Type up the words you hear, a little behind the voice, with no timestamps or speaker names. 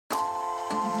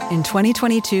In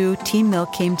 2022, Team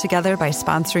Milk came together by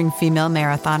sponsoring female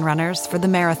marathon runners for the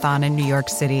marathon in New York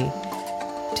City.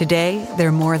 Today,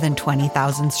 they're more than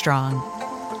 20,000 strong.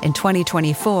 In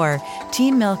 2024,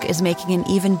 Team Milk is making an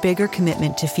even bigger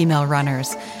commitment to female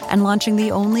runners and launching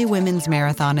the only women's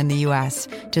marathon in the U.S.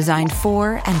 designed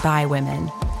for and by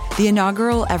women. The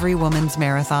inaugural Every Woman's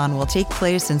Marathon will take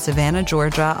place in Savannah,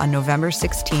 Georgia on November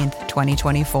 16th,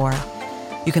 2024.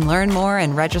 You can learn more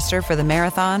and register for the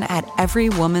marathon at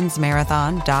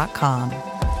everywomansmarathon.com.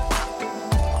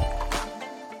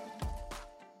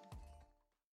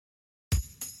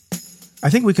 I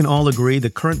think we can all agree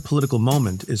the current political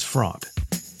moment is fraught.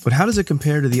 But how does it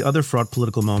compare to the other fraught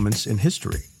political moments in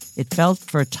history? It felt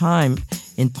for a time,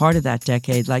 in part of that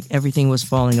decade, like everything was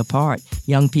falling apart.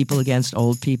 Young people against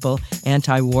old people,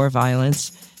 anti-war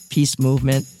violence, peace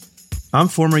movement. I'm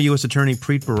former U.S. Attorney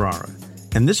Preet Bharara,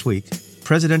 and this week,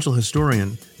 presidential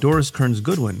historian Doris Kearns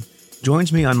Goodwin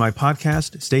joins me on my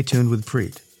podcast, Stay Tuned with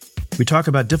Preet. We talk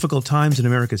about difficult times in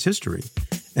America's history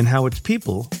and how its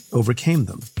people overcame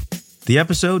them. The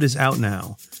episode is out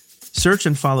now. Search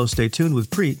and follow Stay Tuned with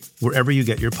Preet wherever you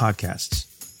get your podcasts.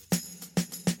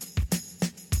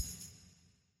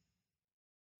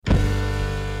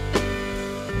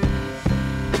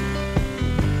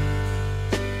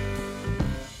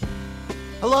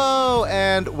 Hello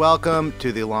and welcome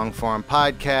to the Longform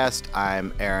Podcast.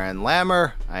 I'm Aaron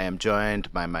Lammer. I am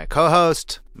joined by my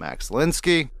co-host, Max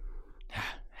Linsky.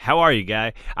 How are you,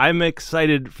 Guy? I'm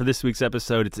excited for this week's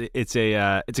episode. It's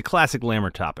a classic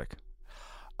Lammer topic.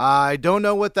 I don't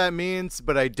know what that means,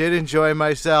 but I did enjoy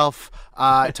myself.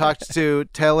 I talked to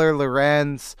Taylor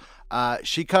Lorenz.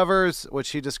 She covers what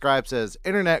she describes as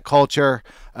internet culture.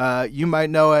 You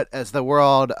might know it as the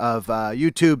world of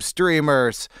YouTube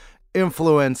streamers,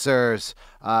 influencers,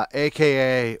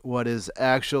 aka what is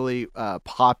actually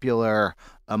popular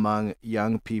among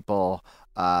young people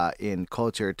in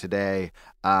culture today.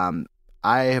 I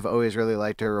have always really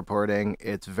liked her reporting.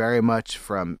 It's very much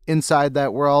from inside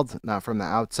that world, not from the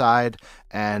outside.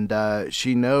 And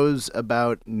she knows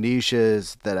about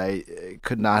niches that I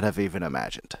could not have even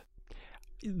imagined.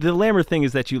 The Lammer thing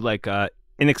is that you like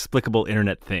inexplicable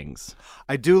internet things.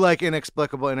 I do like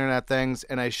inexplicable internet things.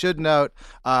 And I should note,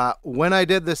 when I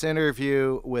did this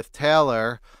interview with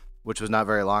Taylor, which was not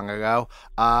very long ago,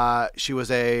 she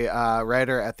was a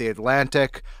writer at The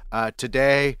Atlantic.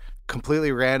 Today,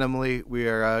 completely randomly, we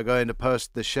are going to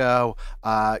post the show.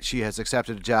 She has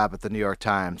accepted a job at the New York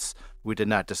Times. We did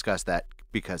not discuss that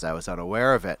because I was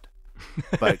unaware of it.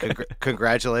 But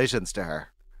congratulations to her.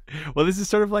 Well, this is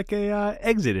sort of like a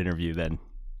exit interview then.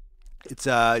 It's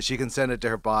she can send it to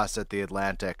her boss at The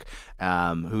Atlantic,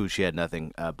 who she had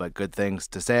nothing but good things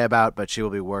to say about, but she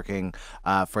will be working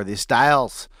for the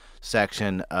styles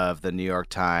section of the New York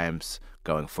Times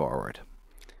going forward.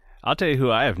 I'll tell you who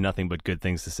I have nothing but good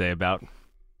things to say about.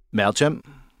 MailChimp?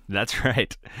 That's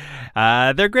right.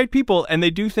 They're great people, and they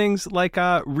do things like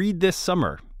Read This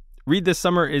Summer. Read This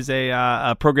Summer is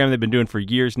a program they've been doing for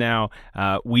years now.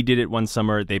 We did it one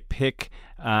summer. They pick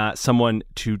someone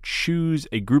to choose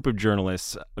a group of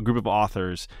journalists, a group of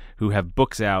authors who have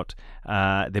books out.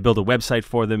 They build a website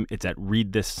for them. It's at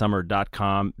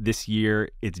readthissummer.com. This year,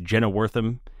 it's Jenna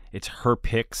Wortham. It's her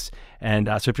picks. And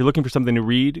so if you're looking for something to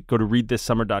read, go to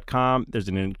readthissummer.com. There's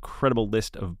an incredible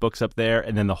list of books up there.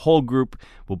 And then the whole group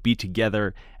will be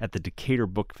together at the Decatur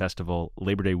Book Festival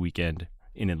Labor Day weekend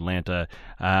in Atlanta.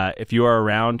 If you are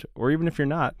around, or even if you're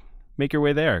not, make your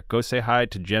way there. Go say hi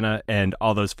to Jenna and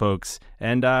all those folks.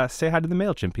 And say hi to the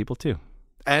MailChimp people, too.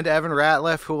 And Evan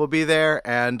Ratliff, who will be there.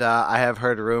 And I have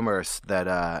heard rumors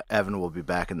that Evan will be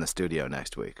back in the studio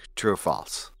next week. True or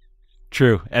false?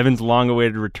 True. Evan's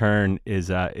long-awaited return is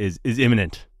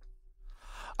imminent.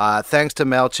 Thanks to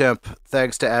MailChimp.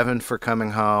 Thanks to Evan for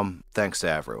coming home. Thanks to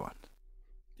everyone.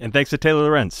 And thanks to Taylor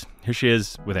Lorenz. Here she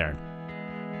is with Aaron.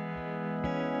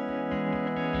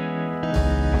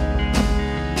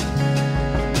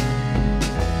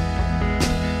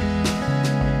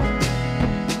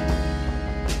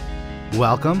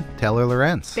 Welcome, Taylor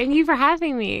Lorenz. Thank you for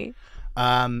having me.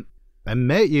 I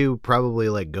met you probably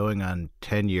like going on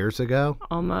 10 years ago.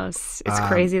 Almost. It's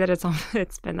crazy that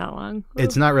it's been that long.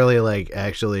 It's not really like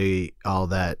actually all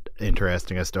that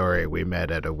interesting a story. We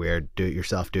met at a weird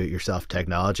do-it-yourself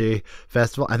technology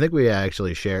festival. I think we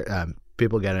actually share.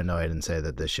 People get annoyed and say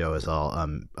that this show is all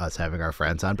us having our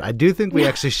friends on. But I do think we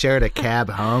actually shared a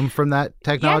cab home from that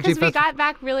technology festival. Yeah, because we got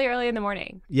back really early in the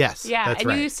morning. Yes, yeah, that's and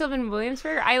right. you still live in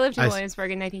Williamsburg? I lived in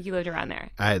Williamsburg, and I think you lived around there.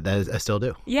 I still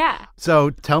do. Yeah. So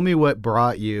tell me what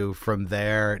brought you from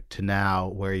there to now,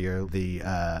 where you're the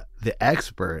the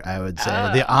expert, I would say,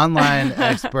 the online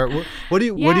expert. What do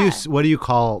you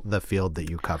call the field that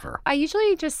you cover? I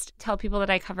usually just tell people that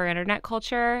I cover internet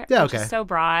culture, Yeah, which okay. is so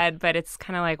broad, but it's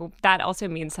kind of like that also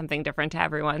means something different to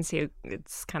everyone, so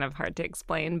it's kind of hard to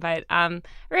explain. But I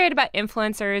write about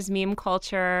influencers, meme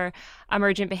culture,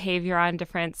 emergent behavior on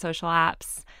different social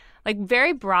apps. Like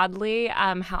very broadly,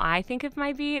 how I think of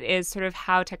my beat is sort of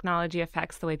how technology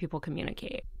affects the way people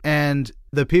communicate. And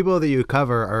the people that you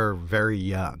cover are very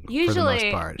young, Usually, for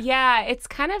the most part. yeah, it's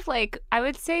kind of like, I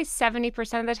would say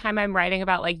 70% of the time I'm writing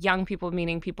about like young people,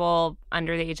 meaning people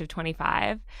under the age of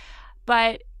 25.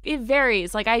 But it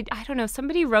varies. Like, I don't know,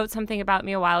 somebody wrote something about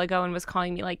me a while ago and was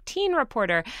calling me like teen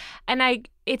reporter. And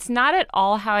it's not at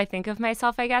all how I think of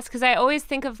myself, I guess, because I always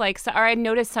think of like, or I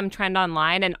notice some trend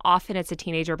online and often it's a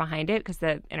teenager behind it because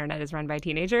the internet is run by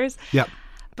teenagers. Yep.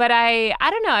 But I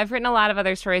don't know. I've written a lot of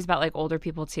other stories about like older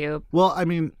people too. Well, I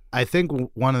mean, I think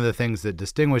one of the things that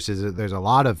distinguishes it, there's a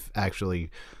lot of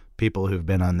actually people who've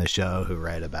been on the show who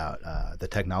write about the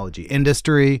technology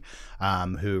industry,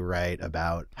 who write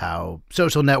about how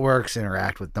social networks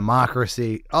interact with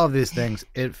democracy, all of these things.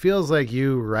 It feels like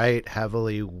you write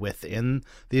heavily within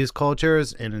these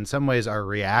cultures and in some ways are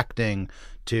reacting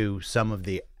to some of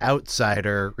the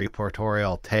outsider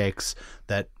reportorial takes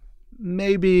that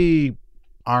maybe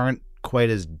aren't quite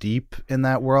as deep in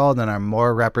that world and are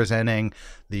more representing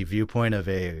the viewpoint of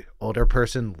a older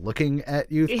person looking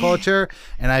at youth culture.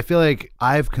 And I feel like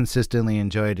I've consistently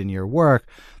enjoyed in your work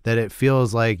that it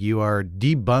feels like you are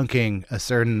debunking a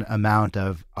certain amount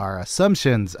of our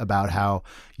assumptions about how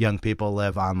young people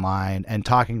live online and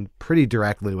talking pretty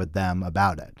directly with them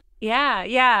about it.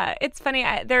 Yeah. It's funny.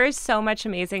 There is so much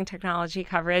amazing technology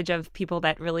coverage of people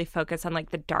that really focus on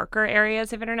like the darker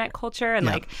areas of internet culture and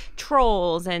like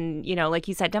trolls and, you know, like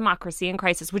you said, democracy in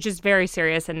crisis, which is very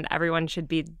serious and everyone should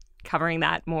be covering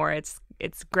that more. It's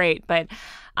great. But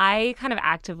I kind of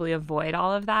actively avoid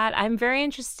all of that. I'm very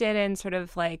interested in sort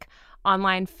of like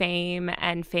online fame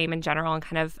and fame in general and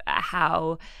kind of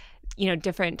how, you know,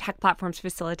 different tech platforms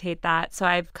facilitate that. So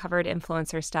I've covered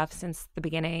influencer stuff since the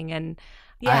beginning. And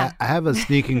yeah. I have a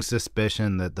sneaking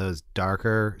suspicion that those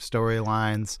darker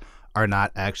storylines are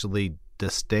not actually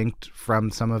distinct from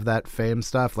some of that fame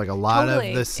stuff. Like a lot of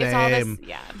the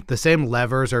same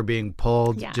levers are being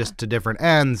pulled just to different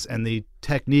ends, and the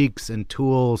techniques and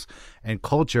tools and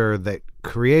culture that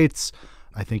creates,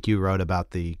 I think you wrote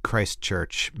about the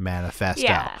Christchurch Manifesto.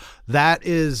 Yeah. That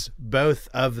is both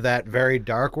of that very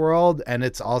dark world, and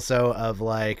it's also of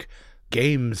like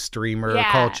game streamer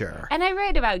culture. And I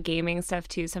write about gaming stuff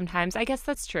too sometimes. I guess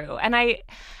that's true. And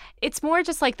it's more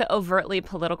just like the overtly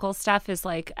political stuff is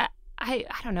like, I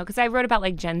don't know, because I wrote about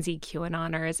like Gen Z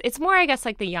QAnoners. It's more, I guess,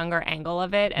 like the younger angle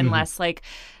of it and less like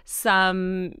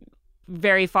some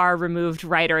very far removed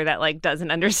writer that like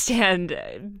doesn't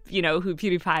understand, you know, who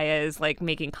PewDiePie is, like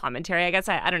making commentary. I guess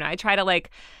I don't know. I try to like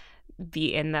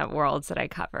be in the worlds that I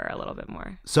cover a little bit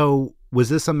more. So was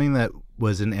this something that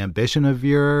was an ambition of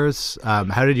yours?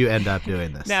 How did you end up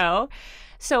doing this? No.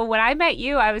 So when I met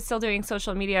you, I was still doing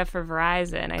social media for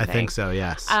Verizon, I think so,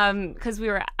 yes. Because we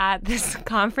were at this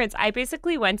conference. I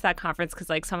basically went to that conference because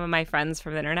like some of my friends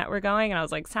from the internet were going, and I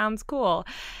was like, sounds cool.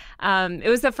 It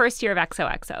was the first year of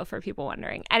XOXO, for people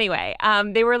wondering. Anyway,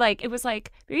 they were like, it was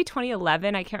like maybe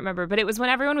 2011, I can't remember, but it was when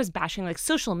everyone was bashing like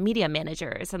social media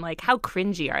managers and like how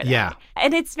cringy are they? Yeah.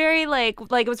 And it's very like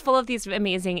it was full of these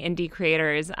amazing indie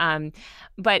creators.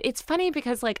 But it's funny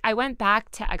because like I went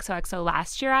back to XOXO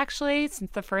last year, actually,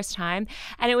 since the first time.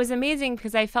 And it was amazing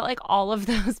because I felt like all of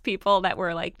those people that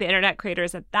were like the internet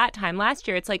creators at that time last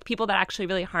year, it's like people that actually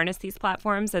really harness these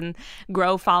platforms and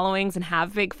grow followings and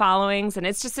have big followings. And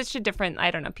it's just such a different,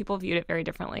 I don't know, people viewed it very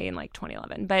differently in like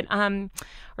 2011, but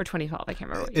or 2012, I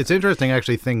can't remember. It's interesting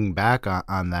actually thinking back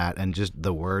on that and just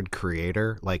the word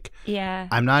creator. Like, yeah,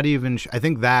 I'm not even I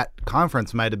think that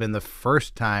conference might have been the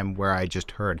first time where I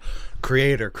just heard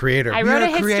creator. I wrote a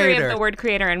history of the word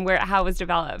creator and how it was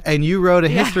developed. And you wrote a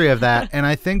history of that. And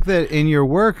I think that in your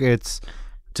work, it's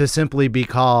to simply be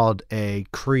called a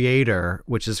creator,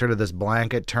 which is sort of this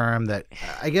blanket term that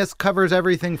I guess covers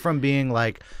everything from being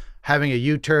like having a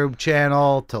YouTube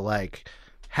channel to like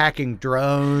hacking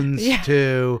drones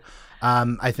to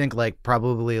I think like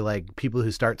probably like people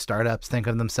who start startups think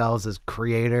of themselves as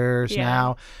creators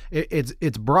now.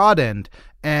 It's broadened,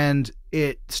 and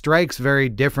it strikes very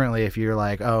differently if you're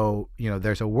like, oh, you know,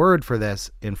 there's a word for this,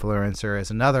 influencer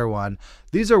is another one,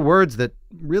 these are words that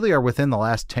really are within the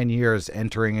last 10 years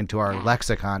entering into our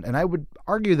lexicon. And I would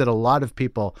argue that a lot of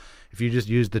people, if you just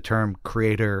use the term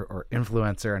creator or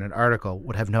influencer in an article,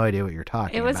 would have no idea what you're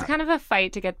talking about. It was kind of a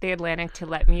fight to get The Atlantic to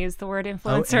let me use the word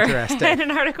influencer in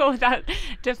an article without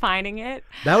defining it.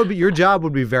 That would be, your job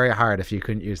would be very hard if you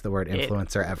couldn't use the word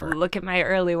influencer ever. Look at my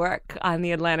early work on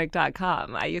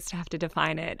theatlantic.com. I used to have to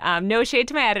define it. No shade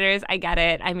to my editors. I get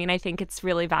it. I mean, I think it's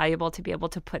really valuable to be able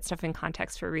to put stuff in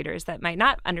context for readers that might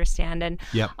not understand. And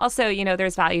also, you know,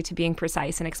 there's value to being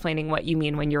precise and explaining what you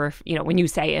mean when you're, you know, when you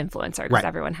say influencer, because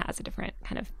everyone has a different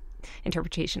kind of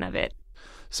interpretation of it.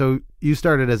 So you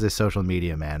started as a social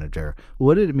media manager.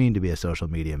 What did it mean to be a social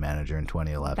media manager in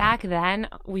 2011? Back then,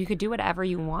 you could do whatever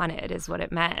you wanted is what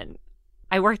it meant.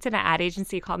 I worked at an ad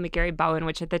agency called McGarry Bowen,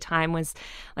 which at the time was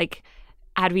like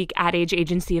Adweek Ad Age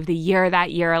Agency of the Year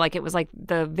that year. Like it was like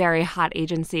the very hot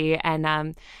agency.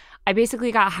 And I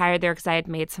basically got hired there because I had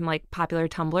made some like popular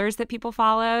Tumblrs that people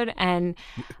followed. And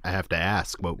I have to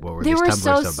ask, what were these Tumblrs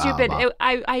so about? Stupid.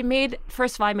 I made,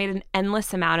 first of all, I made an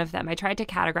endless amount of them. I tried to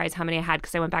categorize how many I had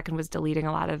because I went back and was deleting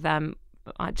a lot of them.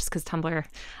 Just because Tumblr,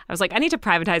 I was like, I need to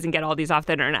privatize and get all these off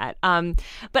the internet.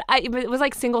 But it was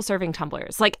like single serving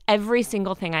Tumblrs, like every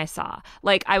single thing I saw.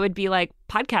 Like I would be like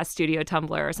podcast studio Tumblr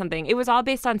or something. It was all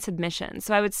based on submissions.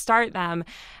 So I would start them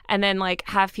and then like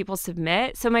have people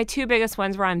submit. So my two biggest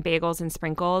ones were on bagels and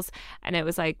sprinkles. And it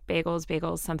was like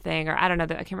bagels something, or I don't know, I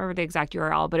can't remember the exact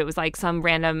URL, but it was like some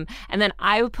random. And then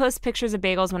I would post pictures of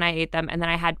bagels when I ate them. And then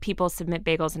I had people submit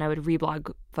bagels and I would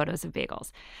reblog photos of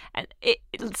bagels. And it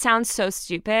sounds so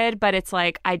stupid, but it's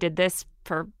like I did this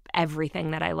for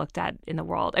everything that I looked at in the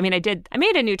world. I mean, I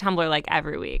made a new Tumblr like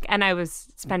every week, and I was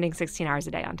spending 16 hours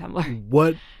a day on Tumblr.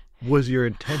 What was your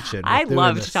intention? I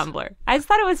loved Tumblr. I just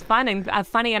thought it was fun and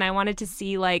funny, and I wanted to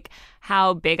see like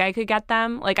how big I could get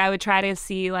them. Like I would try to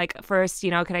see like first,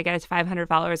 you know, could I get it to 500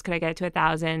 followers? Could I get it to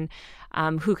 1,000?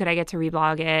 Who could I get to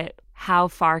reblog it? How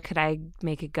far could I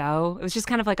make it go? It was just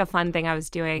kind of like a fun thing I was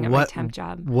doing at my temp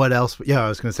job. What else? Yeah, I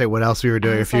was going to say, what else were you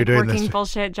doing if you were doing working this?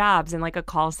 bullshit jobs in like a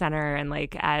call center and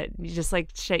like at just like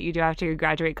shit you do after you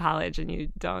graduate college and you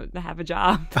don't have a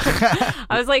job.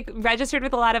 I was like registered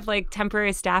with a lot of like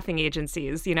temporary staffing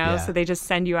agencies, you know, so they just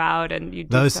send you out and you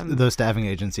do those staffing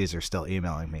agencies are still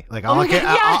emailing me. Like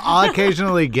I'll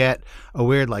occasionally get a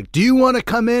weird like, do you want to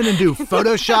come in and do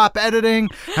Photoshop editing?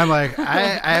 I'm like,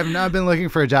 I have not been looking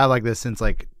for a job like this since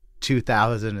like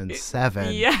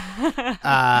 2007.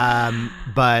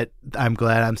 But I'm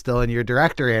glad I'm still in your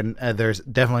directory, and there's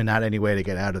definitely not any way to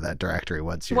get out of that directory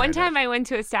once you're One time I went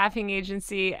to a staffing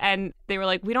agency and they were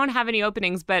like, we don't have any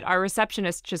openings, but our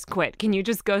receptionist just quit. Can you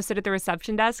just go sit at the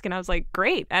reception desk? And I was like,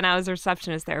 great. And I was a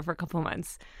receptionist there for a couple of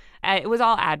months. It was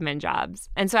all admin jobs.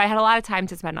 And so I had a lot of time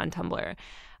to spend on Tumblr.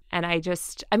 And I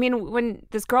mean, when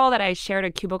this girl that I shared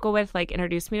a cubicle with like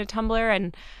introduced me to Tumblr,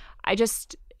 and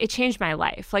it changed my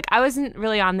life. Like I wasn't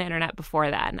really on the internet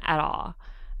before then at all.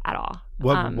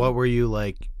 What were you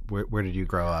like? Where did you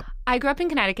grow up? I grew up in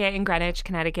Connecticut, in Greenwich,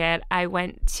 Connecticut. I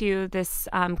went to this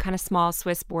kind of small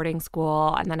Swiss boarding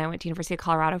school, and then I went to University of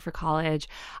Colorado for college.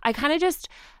 I kind of just,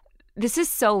 this is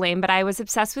so lame, but I was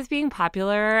obsessed with being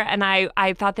popular, and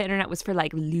I thought the internet was for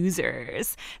like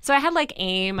losers. So I had like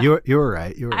AIM. You were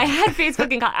right. I had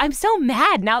Facebook and I'm so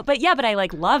mad now, but I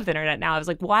like love the internet now. I was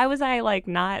like, why was I like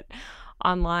not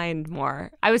online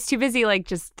more? I was too busy like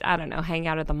just, I don't know, hanging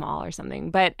out at the mall or something.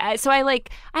 But so I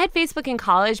had Facebook in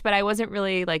college, but I wasn't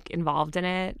really like involved in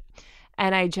it.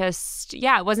 And I just,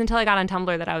 it wasn't until I got on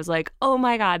Tumblr that I was like, oh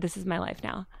my God, this is my life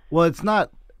now. Well, it's not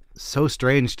so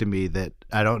strange to me that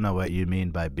I don't know what you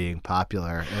mean by being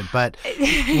popular, but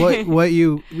what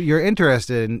you're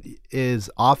interested in is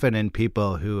often in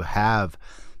people who have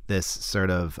this sort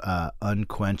of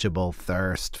unquenchable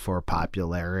thirst for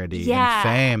popularity and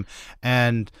fame,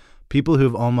 and people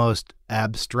who've almost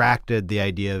abstracted the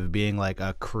idea of being like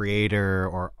a creator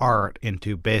or art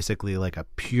into basically like a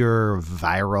pure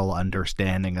viral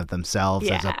understanding of themselves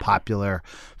as a popular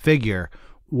figure.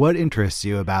 What interests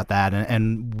you about that,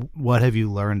 and what have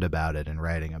you learned about it and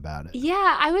writing about it?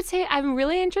 Yeah, I would say I'm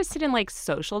really interested in like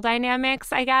social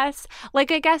dynamics, I guess.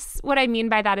 Like, I guess what I mean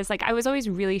by that is like I was always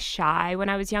really shy when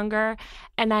I was younger,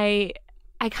 and I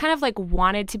kind of like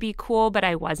wanted to be cool, but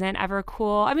I wasn't ever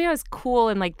cool. I mean, I was cool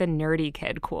in like the nerdy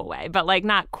kid cool way, but like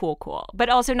not cool, but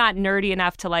also not nerdy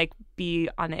enough to like be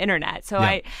on the internet. So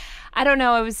I don't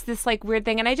know. It was this like weird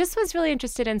thing. And I just was really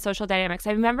interested in social dynamics.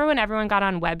 I remember when everyone got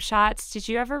on Web Shots. Did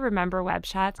you ever remember Web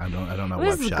Shots? I don't know. It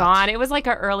was Web Shots. gone. It was like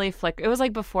an early Flickr. It was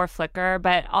like before Flickr,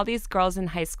 but all these girls in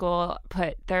high school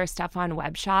put their stuff on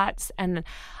Web Shots. And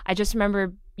I just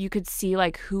remember you could see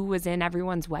like who was in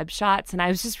everyone's web shots. And I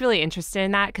was just really interested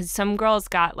in that because some girls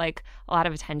got like a lot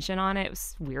of attention on it. It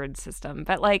was a weird system.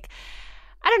 But like,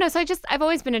 I don't know. So I've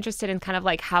always been interested in kind of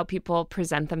like how people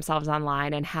present themselves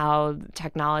online and how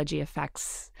technology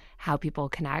affects how people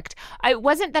connect. It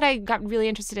wasn't that I got really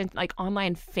interested in like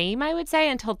online fame, I would say,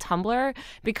 until Tumblr,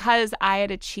 because I had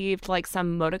achieved like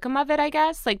some modicum of it, I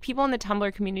guess. Like people in the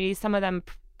Tumblr community, some of them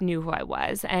knew who I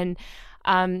was. And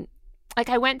like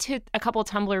I went to a couple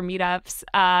Tumblr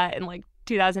meetups in like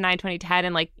 2009, 2010,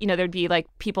 and like, you know, there'd be like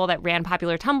people that ran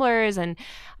popular Tumblrs, and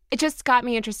it just got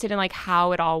me interested in like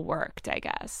how it all worked, I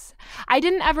guess. I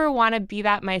didn't ever want to be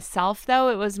that myself, though.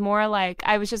 It was more like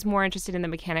I was just more interested in the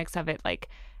mechanics of it, like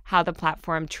how the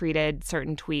platform treated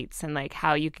certain tweets and like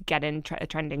how you could get in a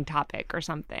trending topic or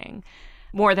something,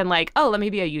 more than like, oh, let me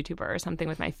be a YouTuber or something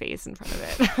with my face in front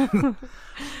of it.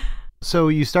 So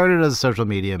you started as a social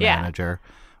media manager,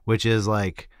 which is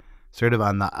like sort of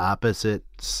on the opposite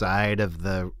side of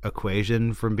the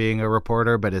equation from being a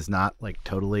reporter, but is not like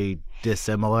totally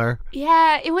dissimilar.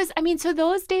 Yeah, it was. I mean, so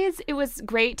those days it was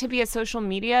great to be a social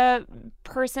media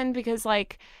person because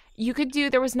like you could do,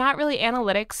 there was not really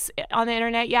analytics on the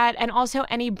internet yet. And also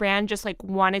any brand just like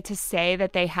wanted to say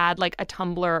that they had like a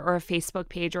Tumblr or a Facebook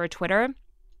page or a Twitter.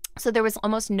 So there was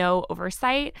almost no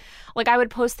oversight. Like I would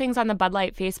post things on the Bud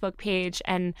Light Facebook page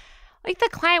and like the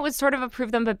client would sort of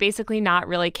approve them, but basically not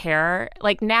really care.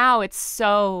 Like now it's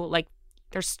so like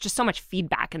there's just so much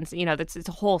feedback and, you know, it's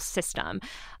a whole system.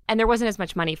 And there wasn't as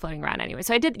much money floating around anyway.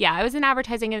 So I was in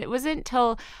advertising, and it wasn't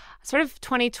until sort of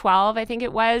 2012, I think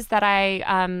it was, that I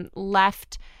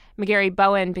left McGarry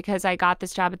Bowen because I got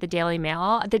this job at the Daily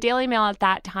Mail. The Daily Mail at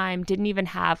that time didn't even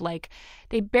have like,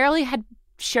 they barely had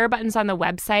share buttons on the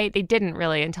website. They didn't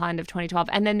really until end of 2012.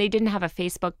 And then they didn't have a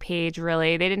Facebook page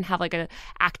really. They didn't have like an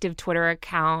active Twitter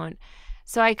account.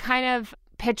 So I kind of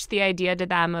pitched the idea to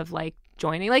them of like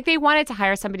joining. Like they wanted to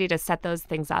hire somebody to set those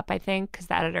things up, I think, because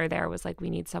the editor there was like, we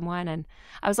need someone. And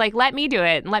I was like, let me do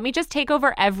it. And let me just take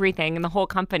over everything in the whole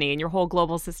company and your whole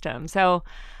global system. So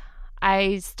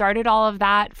I started all of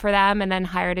that for them and then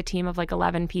hired a team of like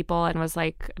 11 people and was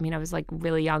like, I mean, I was like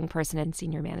really young person in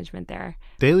senior management there.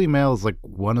 Daily Mail is like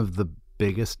one of the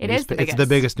biggest. It's the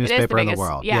biggest newspaper in the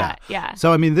world. Yeah.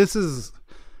 So, I mean, this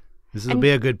will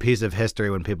be a good piece of history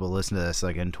when people listen to this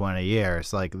like in 20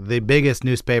 years. Like the biggest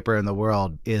newspaper in the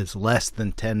world is less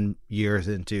than 10 years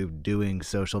into doing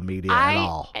social media at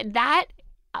all.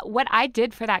 What I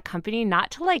did for that company, not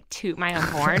to like toot my own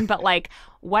horn, but like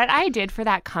what I did for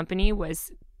that company was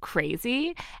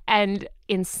crazy and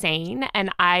insane. And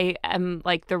I am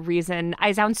like the reason,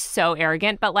 I sound so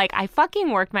arrogant, but like I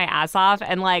fucking worked my ass off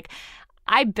and like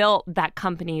I built that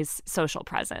company's social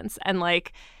presence. And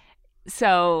like,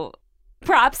 so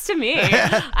props to me.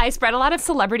 I spread a lot of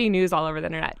celebrity news all over the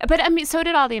internet. But I mean, so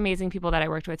did all the amazing people that I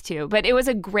worked with too. But it was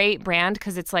a great brand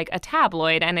because it's like a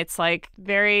tabloid and it's like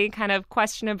very kind of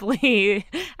questionably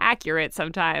accurate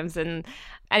sometimes. And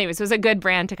anyways, it was a good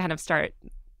brand to kind of start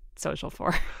social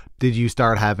for. Did you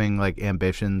start having like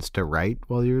ambitions to write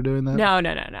while you were doing that?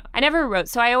 No. I never wrote.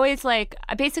 So I always I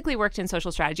basically worked in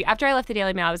social strategy. After I left the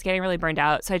Daily Mail, I was getting really burned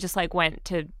out. So I just like went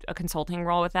to a consulting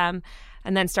role with them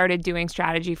and then started doing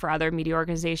strategy for other media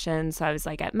organizations. So I was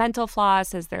like at Mental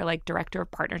Floss as their like director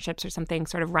of partnerships or something,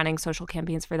 sort of running social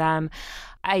campaigns for them.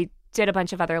 I did a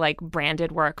bunch of other like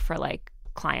branded work for like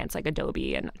clients like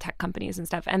Adobe and tech companies and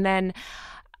stuff. And then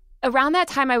around that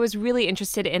time, I was really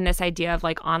interested in this idea of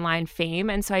like online fame.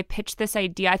 And so I pitched this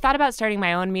idea. I thought about starting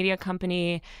my own media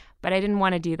company, but I didn't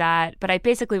want to do that. But I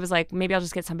basically was like, maybe I'll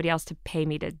just get somebody else to pay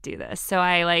me to do this. So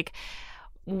I like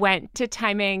went to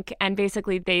Time Inc. and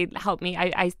basically they helped me.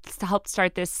 I helped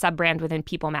start this sub-brand within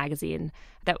People magazine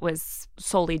that was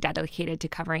solely dedicated to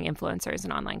covering influencers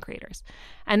and online creators.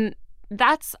 And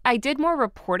I did more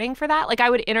reporting for that. Like I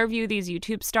would interview these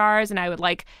YouTube stars and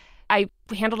I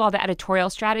handled all the editorial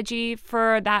strategy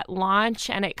for that launch,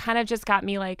 and it kind of just got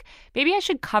me like, maybe I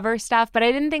should cover stuff, but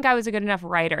I didn't think I was a good enough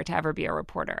writer to ever be a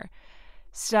reporter.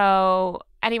 So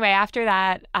anyway, after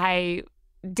that, I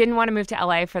didn't want to move to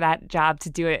LA for that job to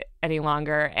do it any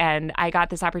longer, and I got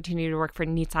this opportunity to work for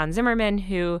Nitzan Zimmerman,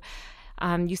 who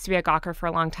used to be a Gawker for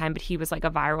a long time, but he was like a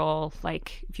viral,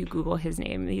 like if you Google his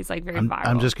name, he's like very viral.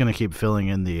 I'm just going to keep filling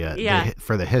in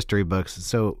for the history books.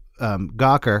 So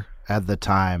Gawker at the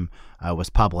time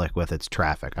was public with its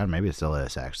traffic. Maybe it still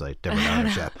is, actually, different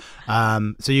ownership.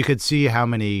 So you could see how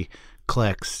many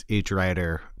clicks each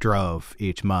writer drove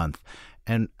each month.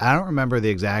 And I don't remember the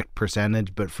exact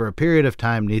percentage, but for a period of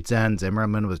time, Nitzan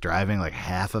Zimmerman was driving like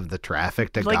half of the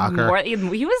traffic to Gawker.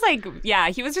 He was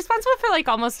like, he was responsible for like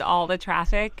almost all the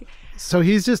traffic. So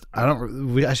he's just,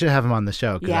 I should have him on the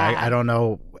show because I don't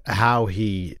know how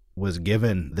he was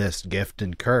given this gift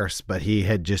and curse, but he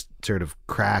had just sort of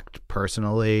cracked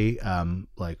personally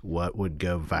like what would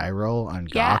go viral on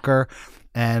Gawker.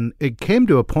 And it came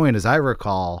to a point, as I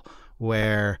recall,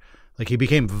 where like he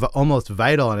became almost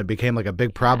vital, and it became like a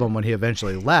big problem when he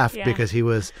eventually left because he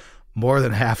was more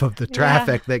than half of the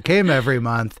traffic that came every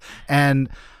month. And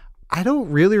I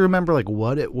don't really remember like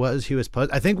what it was he was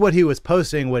posting. I think what he was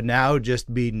posting would now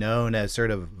just be known as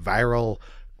sort of viral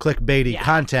clickbaity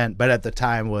content, but at the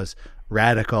time was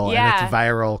radical and it's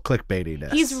viral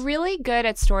clickbaitiness. He's really good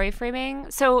at story framing.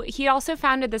 So he also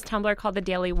founded this Tumblr called The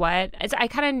Daily What. I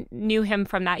kind of knew him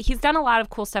from that. He's done a lot of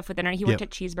cool stuff with internet. He worked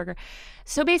at Cheeseburger.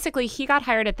 So basically he got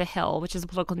hired at The Hill, which is a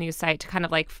political news site, to kind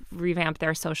of like revamp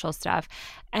their social stuff,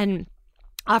 and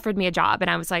offered me a job. And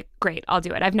I was like, great, I'll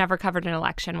do it. I've never covered an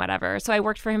election, whatever. So I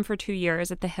worked for him for 2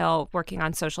 years at The Hill working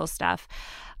on social stuff.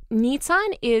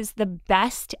 Nitsan is the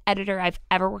best editor I've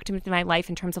ever worked with in my life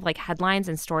in terms of like headlines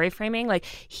and story framing. Like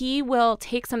he will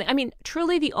take something. I mean,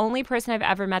 truly the only person I've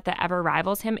ever met that ever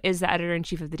rivals him is the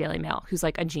editor-in-chief of the Daily Mail, who's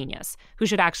like a genius, who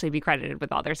should actually be credited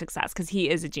with all their success because he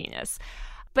is a genius.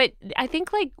 But I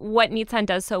think like what Nitsan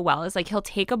does so well is like he'll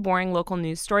take a boring local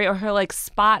news story, or he'll like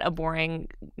spot a boring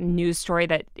news story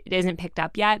that isn't picked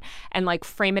up yet and like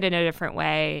frame it in a different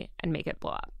way and make it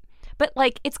blow up. But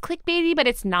like it's clickbaity, but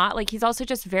it's not. Like he's also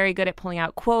just very good at pulling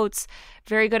out quotes,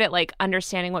 very good at like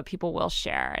understanding what people will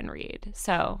share and read.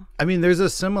 So I mean, there's a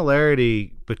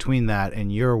similarity between that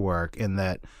and your work in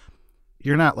that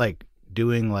you're not like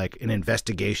doing like an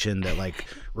investigation that like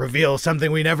reveals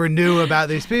something we never knew about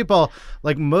these people.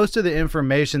 Like most of the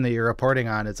information that you're reporting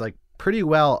on, it's like pretty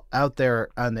well out there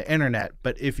on the internet.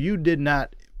 But if you did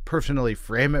not personally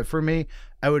frame it for me,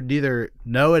 I would neither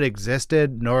know it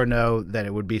existed nor know that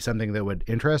it would be something that would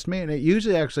interest me. And it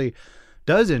usually actually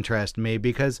does interest me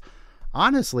because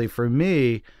honestly, for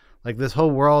me, like this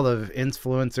whole world of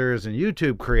influencers and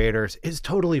YouTube creators is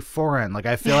totally foreign. Like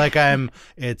I feel like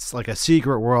it's like a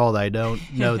secret world I don't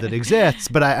know that exists,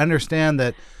 but I understand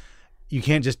that you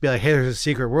can't just be like, hey, there's a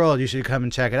secret world, you should come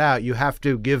and check it out. You have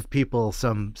to give people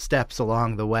some steps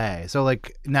along the way. So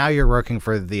like now you're working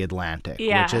for The Atlantic,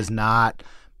 which is not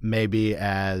maybe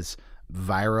as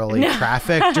virally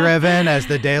traffic driven as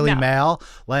the Daily Mail.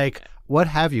 Like, what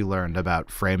have you learned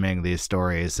about framing these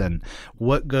stories, and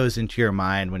what goes into your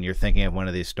mind when you're thinking of one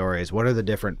of these stories? What are the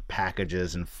different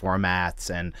packages and formats,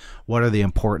 and what are the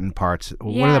important parts?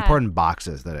 What are the important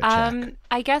boxes that I check?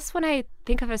 I guess when I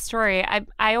think of a story,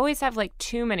 I always have like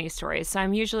too many stories. So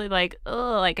I'm usually like,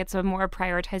 oh, like it's a more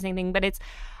prioritizing thing, but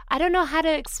I don't know how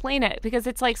to explain it because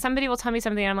it's like somebody will tell me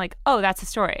something and I'm like, oh, that's a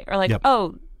story, or like,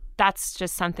 oh, that's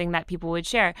just something that people would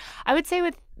share. I would say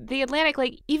with The Atlantic,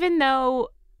 like even though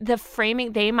the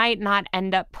framing, they might not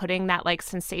end up putting that like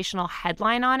sensational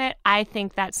headline on it, I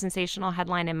think that sensational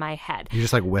headline in my head. You're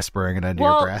just like whispering it under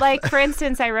your breath. Like for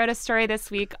instance, I wrote a story this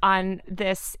week on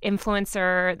this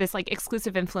influencer, this like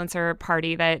exclusive influencer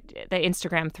party that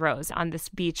Instagram throws on this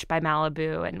beach by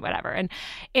Malibu and whatever. And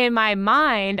in my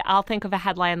mind, I'll think of a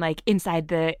headline like inside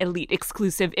the elite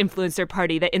exclusive influencer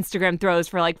party that Instagram throws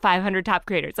for like 500 top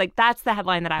creators. Like that's the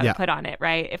headline that I would put on it,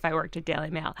 right? If I worked at Daily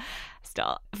Mail.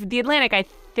 Still, for The Atlantic, I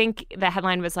think the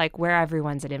headline was like where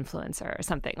everyone's an influencer or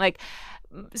something. Like,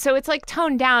 so it's like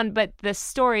toned down, but the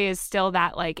story is still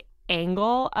that like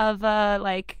angle of a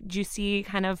like juicy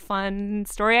kind of fun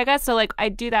story, I guess. So like I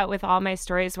do that with all my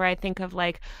stories where I think of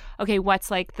like, okay,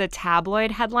 what's like the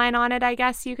tabloid headline on it, I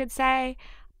guess you could say.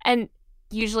 And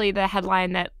usually the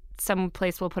headline that some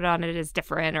place will put on it is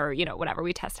different, or, you know, whatever.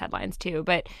 We test headlines too,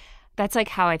 but that's like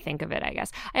how I think of it, I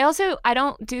guess. I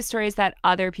don't do stories that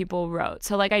other people wrote.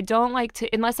 So like I don't like to,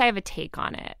 unless I have a take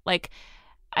on it. Like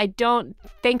I don't,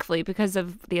 thankfully, because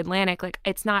of The Atlantic, like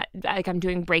it's not like I'm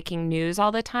doing breaking news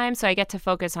all the time. So I get to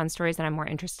focus on stories that I'm more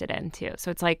interested in too. So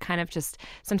it's like kind of just,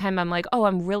 sometimes I'm like, oh,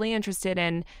 I'm really interested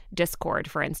in Discord,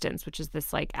 for instance, which is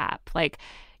this like app. Like,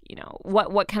 you know,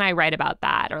 what can I write about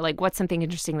that? Or like what's something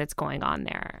interesting that's going on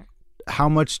there? How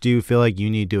much do you feel like you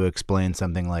need to explain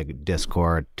something like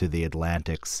Discord to The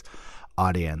Atlantic's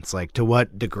audience? Like, to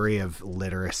what degree of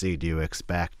literacy do you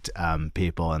expect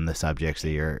people in the subjects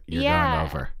that you're going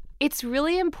over? It's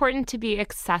really important to be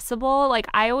accessible. Like,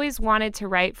 I always wanted to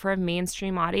write for a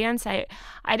mainstream audience. I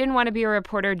didn't want to be a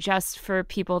reporter just for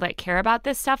people that care about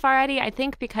this stuff already. I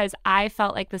think because I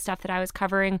felt like the stuff that I was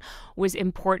covering was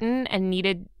important and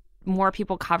needed more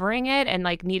people covering it and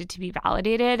like needed to be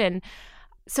validated. And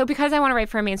so because I want to write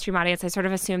for a mainstream audience, I sort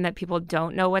of assume that people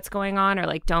don't know what's going on, or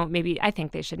like I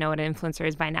think they should know what an influencer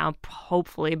is by now,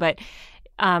 hopefully, but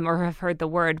or have heard the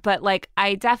word. But like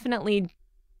I definitely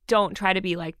don't try to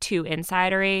be like too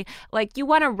insidery. Like you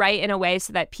want to write in a way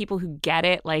so that people who get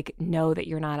it like know that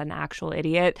you're not an actual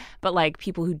idiot, but like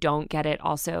people who don't get it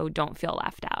also don't feel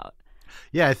left out.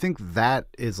 Yeah, I think that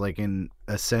is like an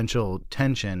essential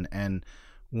tension. And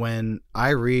when I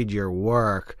read your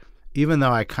work, even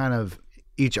though I kind of,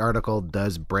 each article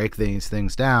does break these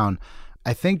things down,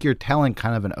 I think you're telling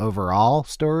kind of an overall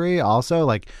story also.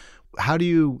 Like, how do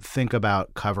you think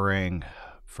about covering,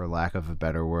 for lack of a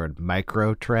better word,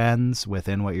 micro trends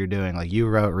within what you're doing? Like you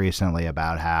wrote recently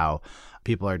about how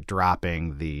people are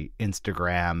dropping the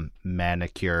Instagram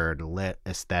manicured lit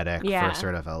aesthetic for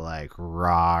sort of a like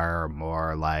raw,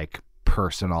 more like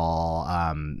personal,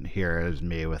 here is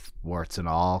me with warts and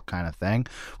all kind of thing,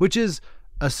 which is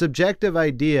a subjective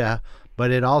idea. But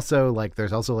it also like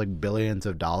there's also like billions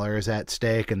of dollars at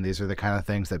stake. And these are the kind of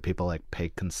things that people like pay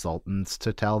consultants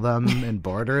to tell them in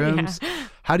boardrooms. Yeah.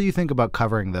 How do you think about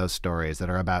covering those stories that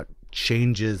are about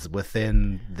changes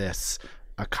within this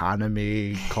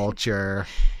economy, culture?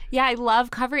 Yeah, I love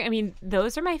covering. I mean,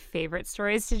 those are my favorite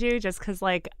stories to do just because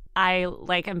like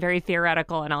I'm very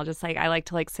theoretical and I'll just like I like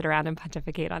to like sit around and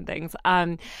pontificate on things.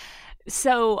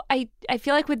 So I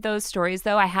feel like with those stories,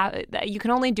 though, you can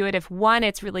only do it if, one,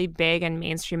 it's really big and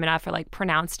mainstream enough or like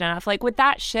pronounced enough. Like with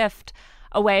that shift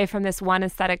away from this one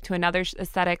aesthetic to another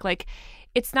aesthetic, like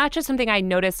it's not just something I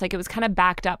noticed. Like it was kind of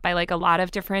backed up by like a lot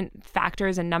of different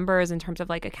factors and numbers in terms of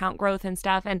like account growth and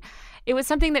stuff. And it was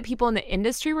something that people in the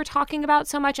industry were talking about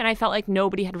so much. And I felt like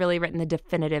nobody had really written the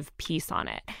definitive piece on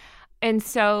it. And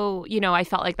so, you know, I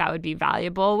felt like that would be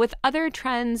valuable. With other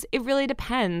trends, it really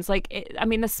depends. Like,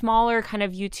 the smaller kind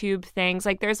of YouTube things,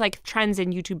 like there's like trends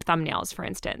in YouTube thumbnails, for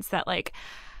instance, that like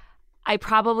I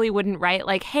probably wouldn't write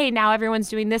like, hey, now everyone's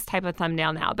doing this type of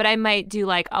thumbnail now. But I might do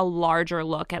like a larger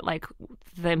look at like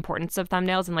the importance of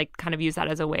thumbnails and like kind of use that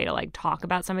as a way to like talk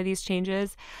about some of these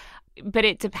changes. But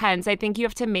it depends. I think you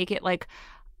have to make it like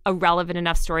a relevant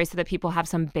enough story so that people have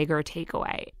some bigger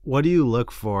takeaway. What do you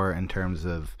look for in terms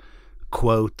of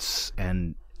quotes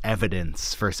and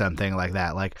evidence for something like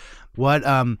that? Like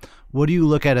what do you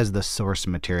look at as the source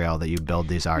material that you build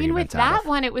these arguments out of? With that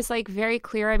one, it was like very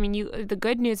clear. I mean, the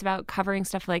good news about covering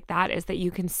stuff like that is that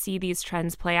you can see these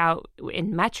trends play out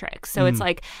in metrics. So it's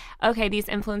like, okay, these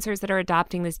influencers that are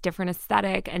adopting this different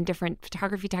aesthetic and different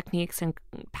photography techniques and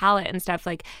palette and stuff,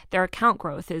 like their account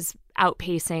growth is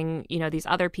outpacing, you know, these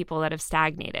other people that have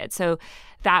stagnated. So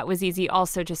that was easy.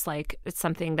 Also, just like it's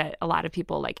something that a lot of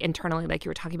people like internally, like you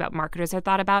were talking about, marketers have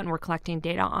thought about and we're collecting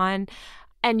data on.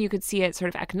 And you could see it sort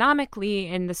of economically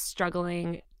in the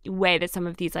struggling way that some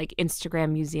of these like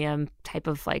Instagram museum type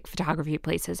of like photography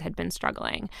places had been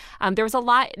struggling. There was a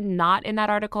lot not in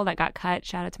that article that got cut.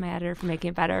 Shout out to my editor for making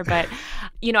it better. But,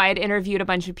 you know, I had interviewed a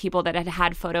bunch of people that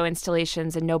had photo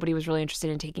installations and nobody was really interested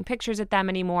in taking pictures at them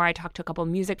anymore. I talked to a couple of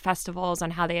music festivals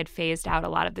on how they had phased out a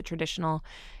lot of the traditional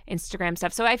Instagram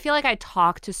stuff. So I feel like I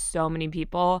talked to so many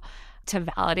people to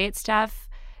validate stuff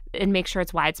and make sure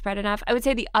it's widespread enough. I would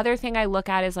say the other thing I look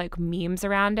at is like memes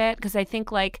around it, because I think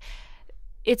like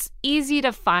it's easy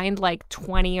to find like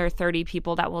 20 or 30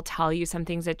 people that will tell you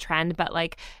something's a trend, but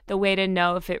like the way to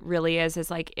know if it really is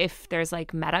like if there's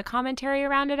like meta commentary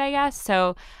around it, I guess.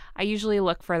 So I usually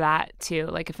look for that too.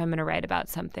 Like if I'm going to write about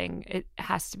something, it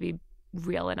has to be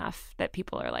real enough that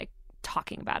people are like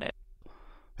talking about it.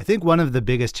 I think one of the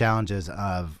biggest challenges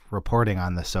of reporting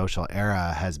on the social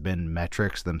era has been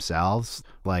metrics themselves.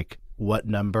 Like, what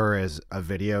number is a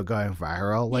video going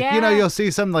viral? Like, you know, you'll see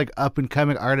some like up and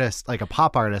coming artist, like a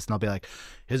pop artist, and they'll be like,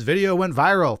 his video went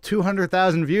viral,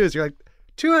 200,000 views. You're like,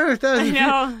 200,000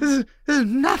 views? This is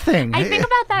nothing. I think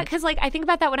about that because like I think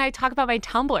about that when I talk about my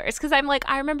Tumblrs, because I'm like,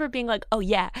 I remember being like, oh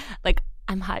yeah, like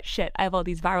I'm hot shit. I have all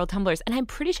these viral Tumblrs. And I'm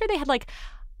pretty sure they had like,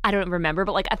 I don't remember,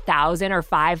 but like 1,000 or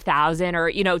 5,000 or,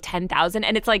 you know, 10,000.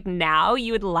 And it's like now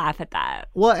you would laugh at that.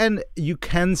 Well, and you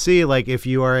can see like if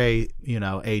you are a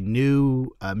new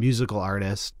musical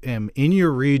artist in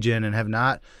your region and have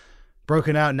not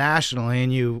broken out nationally,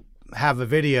 and you have a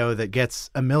video that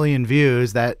gets 1 million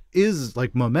views, that is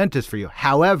like momentous for you.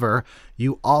 However,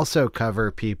 you also cover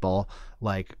people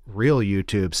like real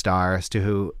YouTube stars to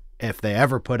who, if they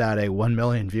ever put out a 1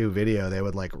 million view video, they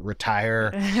would like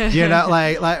retire, you know,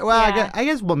 like, well, yeah. I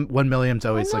guess 1 million is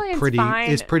always like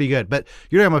pretty good. But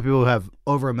you're talking about people who have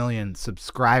over 1 million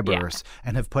subscribers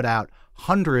and have put out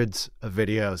hundreds of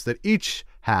videos that each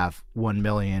have 1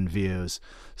 million views.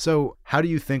 So how do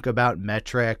you think about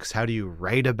metrics? How do you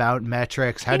write about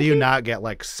metrics? How do you not get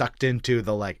like sucked into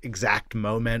the like exact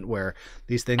moment where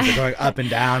these things are going up and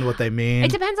down, what they mean?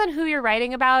 It depends on who you're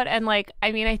writing about. And like,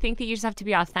 I mean, I think that you just have to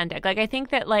be authentic. Like, I think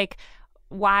that like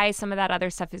why some of that other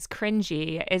stuff is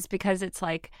cringy is because it's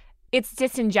like it's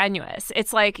disingenuous.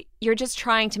 It's like you're just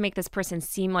trying to make this person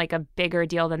seem like a bigger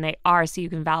deal than they are so you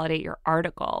can validate your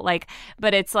article. Like,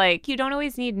 but it's like you don't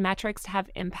always need metrics to have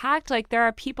impact. Like there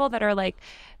are people that are like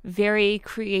very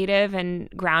creative and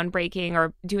groundbreaking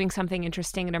or doing something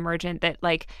interesting and emergent that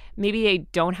like maybe they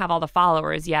don't have all the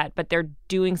followers yet, but they're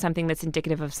doing something that's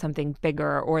indicative of something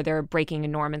bigger, or they're breaking a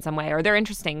norm in some way, or they're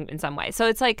interesting in some way. So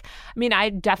it's like, I mean, I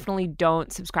definitely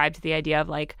don't subscribe to the idea of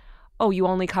like, oh, you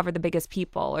only cover the biggest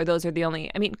people, or those are the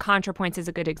only. I mean, ContraPoints is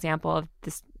a good example of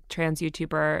this trans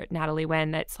YouTuber, Natalie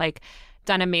Wynn, that's like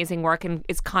done amazing work and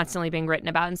is constantly being written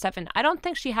about and stuff. And I don't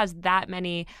think she has that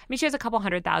many. I mean, she has a couple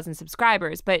 100,000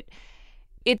 subscribers, but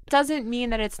it doesn't mean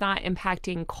that it's not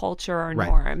impacting culture or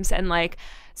norms. And like,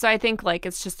 so I think like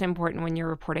it's just important when you're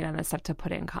reporting on this stuff to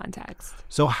put it in context.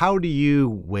 So how do you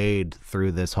wade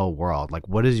through this whole world? Like,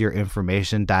 what is your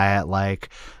information diet like?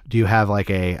 Do you have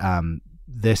like a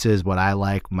this is what I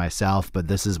like myself, but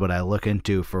this is what I look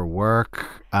into for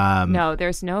work? No,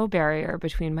 there's no barrier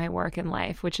between my work and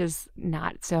life, which is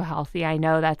not so healthy. I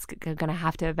know that's going to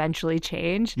have to eventually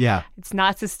change. Yeah. It's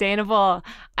not sustainable.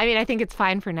 I mean, I think it's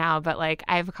fine for now, but like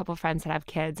I have a couple friends that have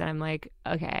kids and I'm like,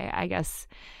 okay, I guess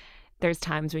there's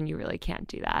times when you really can't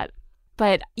do that.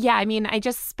 But yeah, I mean, I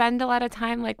just spend a lot of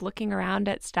time like looking around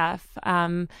at stuff.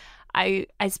 I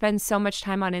spend so much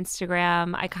time on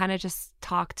Instagram. I kind of just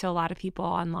talk to a lot of people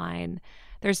online.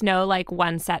 There's no like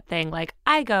one set thing. Like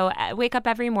I wake up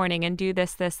every morning and do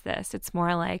this. It's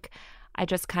more like I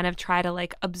just kind of try to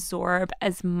like absorb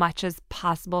as much as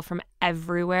possible from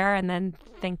everywhere and then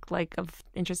think like of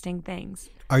interesting things.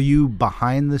 Are you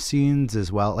behind the scenes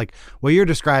as well? Like what you're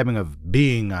describing of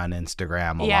being on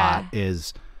Instagram a lot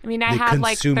is... I mean, I have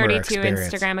like 32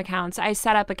 Instagram accounts. I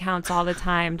set up accounts all the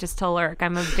time just to lurk.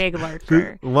 I'm a big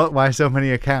lurker. Why so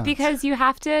many accounts? Because you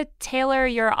have to tailor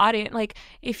your audience. Like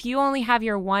if you only have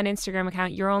your one Instagram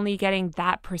account, you're only getting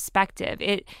that perspective.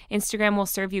 Instagram will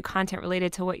serve you content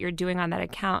related to what you're doing on that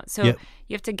account. So you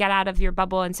have to get out of your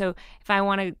bubble. And so if I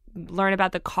want to learn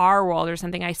about the car world or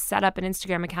something, I set up an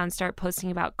Instagram account and start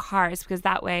posting about cars, because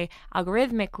that way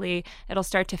algorithmically it'll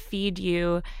start to feed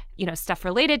you, stuff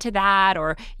related to that,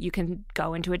 or you can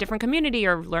go into a different community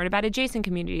or learn about adjacent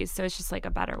communities. So it's just like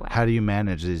a better way. How do you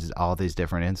manage all these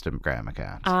different Instagram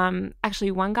accounts?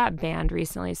 Actually, one got banned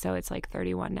recently, so it's like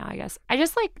 31 now, I guess. I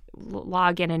just like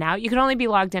log in and out. You can only be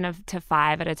logged in to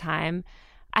 5 at a time.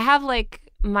 I have like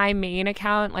my main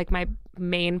account, like my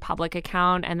main public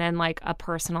account, and then like a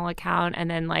personal account, and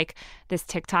then like this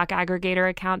TikTok aggregator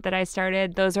account that I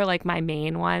started. Those are like my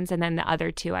main ones, and then the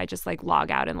other two I just like log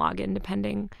out and log in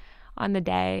depending on the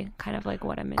day, kind of like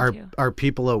what I'm into. Are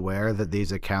people aware that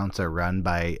these accounts are run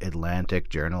by Atlantic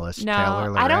journalist Taylor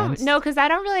Lorenz? I don't know, because I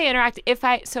don't really interact.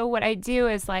 So what I do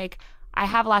is like I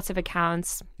have lots of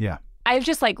accounts. Yeah. I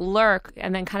just like lurk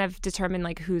and then kind of determine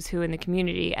like who's who in the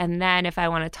community. And then if I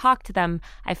want to talk to them,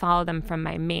 I follow them from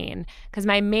my main, because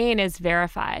my main is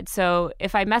verified. So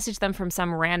if I message them from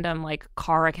some random like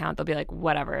car account, they'll be like,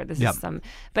 whatever, this is some.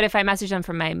 But if I message them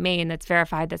from my main that's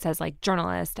verified, that says like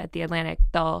journalist at The Atlantic,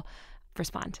 they'll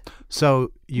respond.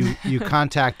 So you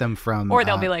contact them from... Or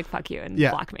they'll be like, fuck you, and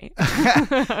block me.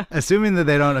 Assuming that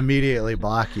they don't immediately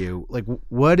block you, like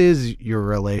what is your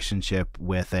relationship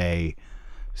with a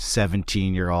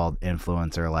 17-year-old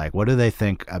influencer like? What do they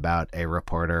think about a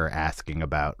reporter asking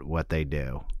about what they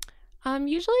do?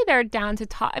 Usually they're down to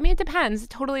talk. I mean, it depends. It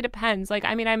totally depends. Like,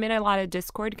 I mean, I'm in a lot of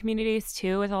Discord communities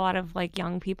too with a lot of like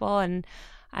young people, and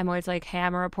I'm always like, hey,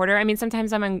 I'm a reporter. I mean,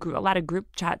 sometimes I'm in a lot of group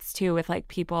chats too with like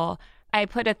people. I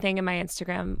put a thing in my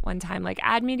Instagram one time, like,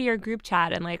 add me to your group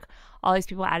chat, and like all these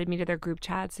people added me to their group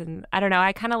chats, and I don't know.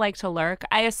 I kind of like to lurk.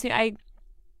 I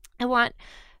want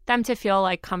them to feel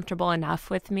like comfortable enough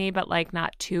with me, but like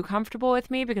not too comfortable with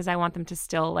me, because I want them to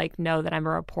still like know that I'm a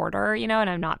reporter, and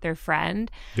I'm not their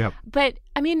friend. Yep. But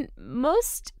I mean,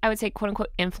 most, I would say, quote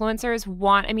unquote, influencers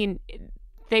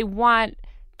they want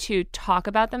to talk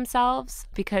about themselves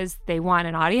because they want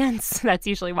an audience. That's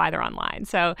usually why they're online.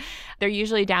 So they're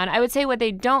usually down. I would say what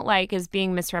they don't like is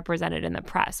being misrepresented in the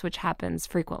press, which happens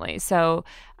frequently. So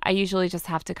I usually just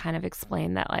have to kind of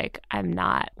explain that like I'm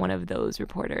not one of those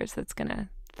reporters that's going to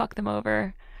fuck them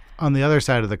over. On the other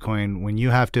side of the coin, when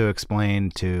you have to explain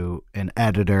to an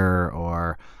editor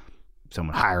or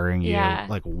someone hiring you,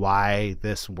 like why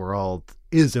this world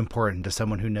is important to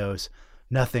someone who knows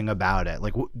nothing about it,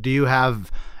 like do you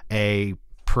have a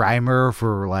primer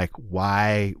for like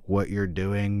why what you're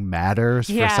doing matters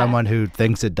for someone who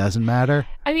thinks it doesn't matter?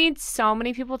 I mean, so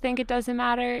many people think it doesn't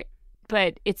matter,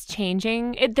 but it's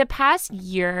changing. The past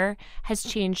year has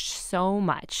changed so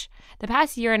much. The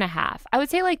past year and a half. I would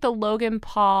say like the Logan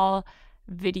Paul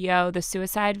video, the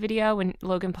suicide video, when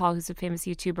Logan Paul, who's a famous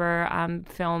YouTuber,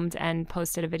 filmed and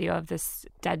posted a video of this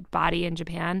dead body in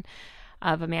Japan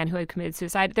of a man who had committed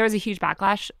suicide. There was a huge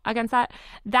backlash against that.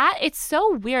 It's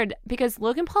so weird because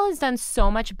Logan Paul has done so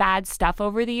much bad stuff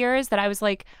over the years that I was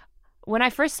like, when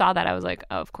I first saw that, I was like,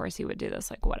 oh, of course he would do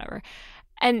this, like whatever.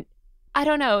 And I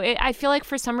don't know. I feel like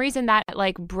for some reason that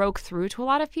like broke through to a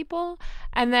lot of people.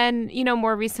 And then,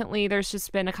 more recently, there's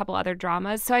just been a couple other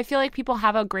dramas. So I feel like people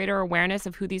have a greater awareness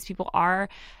of who these people are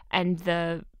and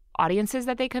the audiences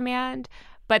that they command.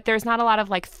 But there's not a lot of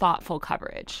like thoughtful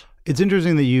coverage. It's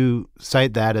interesting that you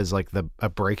cite that as like a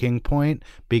breaking point,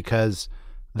 because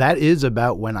that is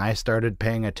about when I started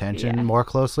paying attention more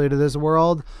closely to this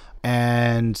world.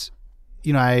 And,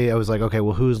 I was like, okay,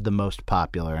 well, who's the most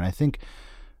popular? And I think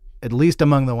at least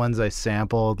among the ones I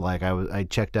sampled, like I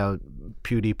checked out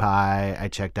PewDiePie, I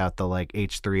checked out the like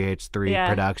H3H3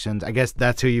 Productions. I guess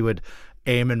that's who you would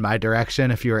aim in my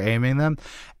direction if you were aiming them.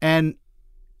 And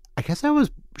I guess I was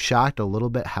shocked a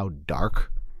little bit how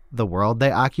dark the world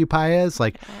they occupy is.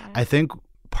 Like, I think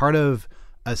part of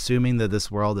assuming that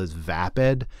this world is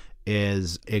vapid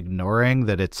is ignoring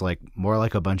that it's like more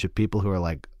like a bunch of people who are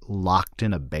like locked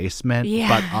in a basement,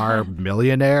 but are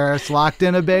millionaires locked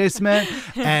in a basement.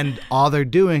 And all they're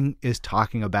doing is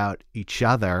talking about each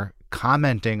other,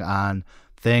 commenting on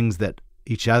things that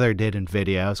each other did in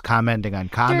videos, commenting on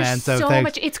comments There's of so things.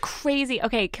 much. It's crazy.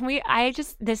 Okay,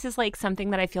 this is like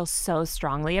something that I feel so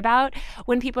strongly about.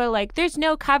 When people are like, there's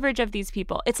no coverage of these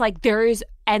people. It's like there is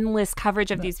endless coverage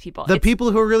of these people. The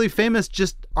people who are really famous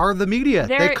just are the media.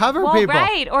 They cover people.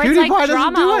 Right. Or PewDiePie it's like doesn't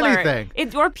Drama do Alert.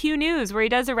 anything. Or Pew News, where he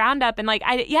does a roundup. And like,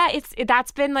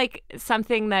 that's been like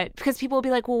something that, because people will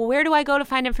be like, well, where do I go to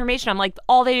find information? I'm like,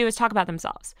 all they do is talk about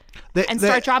themselves and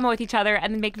start drama with each other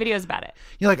and then make videos about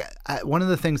it. One of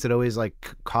the things that always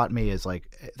like caught me is like,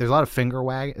 there's a lot of finger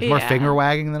wagging. It's more finger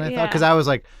wagging than I thought. Because I was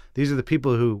like, these are the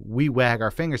people who we wag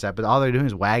our fingers at, but all they're doing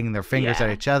is wagging their fingers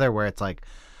at each other, where it's like,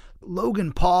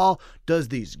 Logan Paul does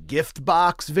these gift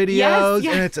box videos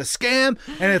and it's a scam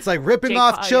and it's like ripping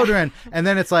off children. And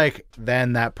then it's like,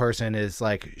 then that person is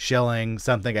like shilling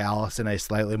something else in a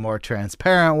slightly more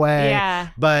transparent way. Yeah.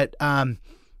 But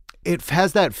it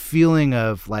has that feeling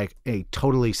of like a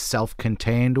totally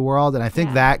self-contained world. And I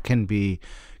think that can be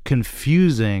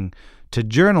confusing to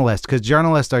journalists, because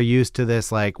journalists are used to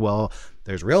this, like, well,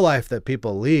 there's real life that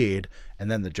people lead, and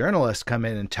then the journalists come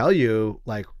in and tell you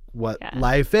like what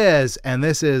life is, and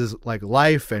this is like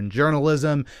life and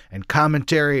journalism and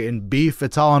commentary and beef.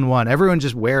 It's all in one. Everyone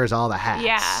just wears all the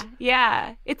hats.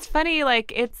 Yeah. It's funny,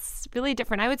 like it's really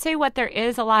different. I would say what there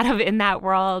is a lot of in that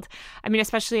world, I mean,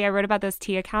 especially I wrote about those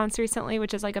tea accounts recently,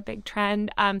 which is like a big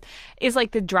trend, is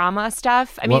like the drama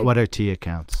stuff. I mean, what are tea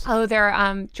accounts? Oh, they're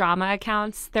drama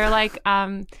accounts. They're like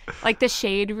the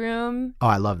Shade Room. Oh,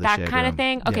 I love the Shade Room. That kind of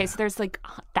thing. Okay, so there's like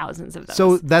thousands of those.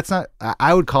 So that's not,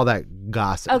 I would call that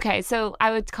gossip. Okay, so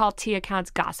I would call tea accounts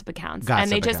gossip accounts.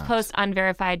 And they just post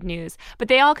unverified news. But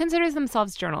they all consider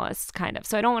themselves journalists, kind of.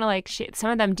 So I don't want to like some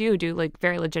of them do like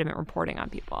very legitimate reporting on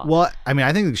people. Well, I mean,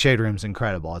 I think the Shade Room's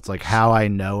incredible. It's like how I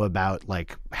know about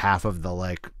like half of the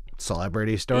like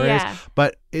celebrity stories. Yeah.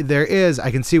 But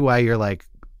I can see why you're like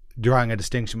drawing a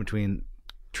distinction between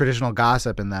traditional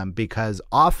gossip and them, because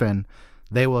often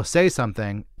they will say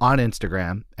something on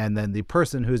Instagram and then the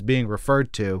person who's being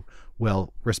referred to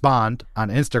will respond on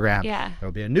Instagram. Yeah.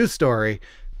 There'll be a news story,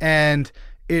 and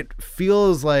it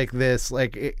feels like this,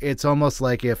 like it's almost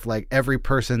like if like every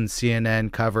person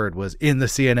CNN covered was in the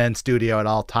CNN studio at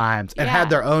all times and had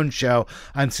their own show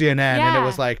on CNN, and it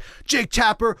was like, Jake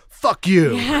Tapper, fuck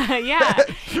you. Yeah.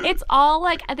 It's all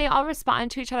like, they all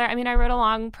respond to each other. I mean, I wrote a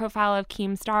long profile of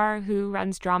Keemstar, who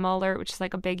runs Drama Alert, which is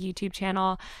like a big YouTube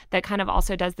channel that kind of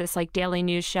also does this like daily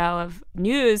news show of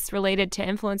news related to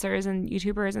influencers and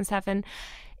YouTubers and stuff. And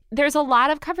there's a lot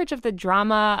of coverage of the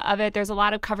drama of it. There's a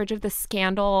lot of coverage of the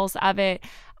scandals of it.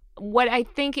 What I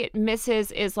think it misses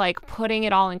is like putting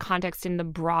it all in context in the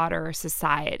broader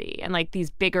society and like these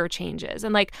bigger changes.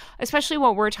 And like, especially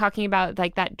what we're talking about,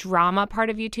 like that drama part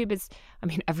of YouTube is, I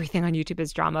mean, everything on YouTube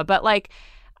is drama, but like,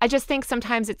 I just think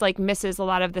sometimes it's like misses a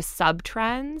lot of the sub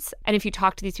trends. And if you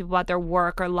talk to these people about their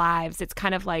work or lives, it's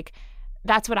kind of like,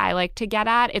 that's what I like to get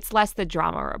at. It's less the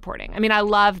drama reporting. I mean, I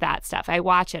love that stuff. I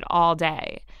watch it all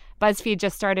day. BuzzFeed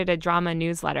just started a drama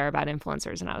newsletter about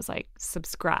influencers, and I was like,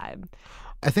 subscribe.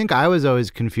 I think I was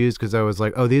always confused because I was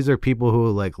like, oh, these are people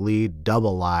who like lead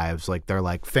double lives. Like they're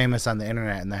like famous on the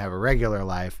internet and they have a regular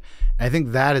life. And I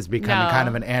think that is becoming kind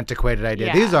of an antiquated idea.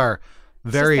 Yeah. These are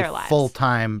very their lives.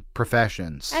 full-time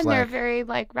professions. And they're very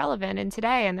like relevant in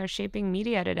today, and they're shaping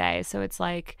media today. So it's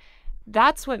like,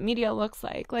 that's what media looks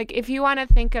like. Like, if you want to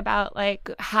think about like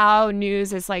how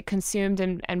news is like consumed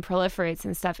and proliferates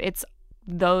and stuff, it's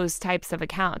those types of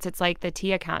accounts. It's like the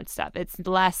T account stuff. It's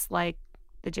less like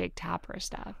the Jake Tapper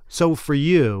stuff. So for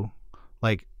you,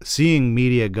 like seeing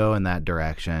media go in that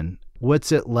direction,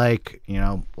 what's it like,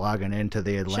 logging into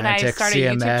the Atlantic Should I start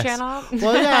CMS? a YouTube channel?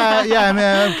 Well, yeah. I mean,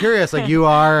 I'm curious. Like you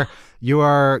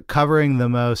are covering the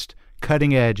most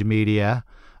cutting edge media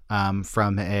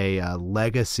from a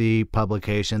legacy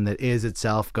publication that is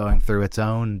itself going through its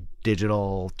own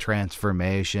digital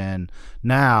transformation.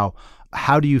 Now,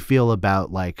 how do you feel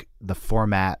about like the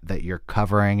format that you're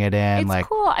covering it in? It's like,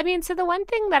 cool. I mean, so the one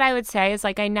thing that I would say is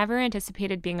like I never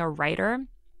anticipated being a writer,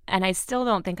 and I still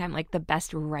don't think I'm like the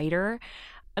best writer.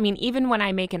 I mean, even when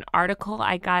I make an article,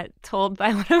 I got told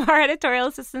by one of our editorial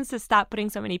assistants to stop putting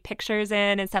so many pictures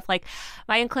in and stuff. Like,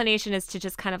 my inclination is to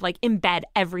just kind of like embed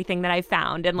everything that I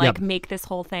found and like make this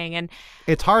whole thing. And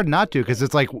it's hard not to, because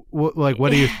it's like,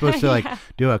 what are you supposed to like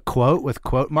do a quote with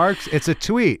quote marks? It's a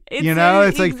tweet,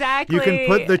 it's like exactly. You can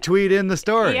put the tweet in the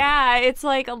story. Yeah, it's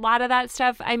like a lot of that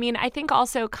stuff. I mean, I think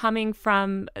also coming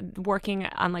from working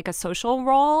on like a social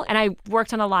role, and I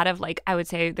worked on a lot of like, I would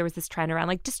say there was this trend around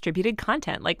like distributed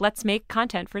content. Like, let's make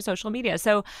content for social media.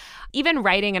 So even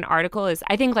writing an article is,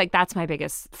 I think like that's my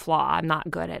biggest flaw. I'm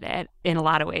not good at it in a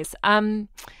lot of ways.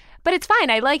 But it's fine.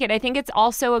 I like it. I think it's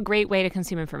also a great way to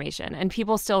consume information, and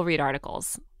people still read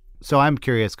articles. So I'm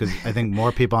curious, because I think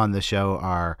more people on the show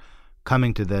are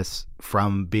coming to this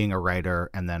from being a writer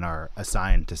and then are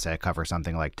assigned to, say, cover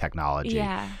something like technology.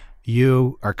 Yeah.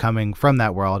 You are coming from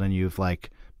that world, and you've like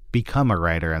become a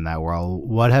writer in that world.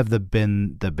 What have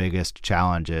been the biggest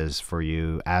challenges for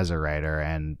you as a writer,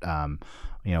 and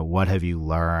what have you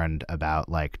learned about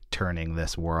like turning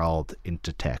this world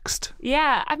into text?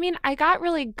 Yeah, I mean, I got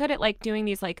really good at like doing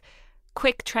these like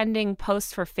quick trending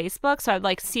posts for Facebook. So I'd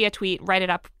like see a tweet, write it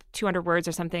up 200 words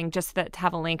or something, just to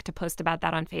have a link to post about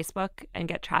that on Facebook and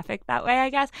get traffic that way, I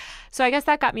guess. So I guess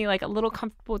that got me like a little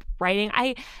comfortable with writing.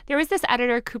 There was this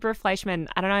editor, Cooper Fleischman.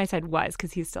 I don't know why I said was,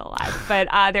 because he's still alive,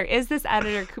 but there is this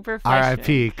editor, Cooper Fleischman.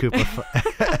 R.I.P. Cooper.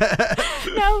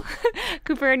 No,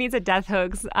 Cooper needs a death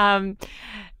hoax.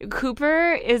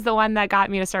 Cooper is the one that got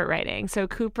me to start writing. So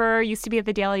Cooper used to be at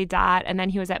the Daily Dot, and then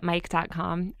he was at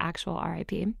Mike.com, actual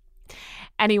R.I.P.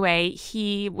 Anyway,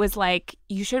 he was like,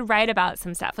 you should write about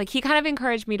some stuff. Like, he kind of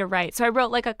encouraged me to write. So I wrote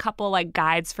like a couple like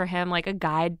guides for him, like a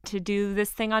guide to do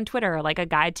this thing on Twitter, like a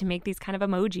guide to make these kind of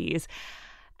emojis.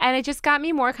 And it just got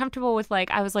me more comfortable with like,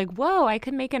 I was like, whoa, I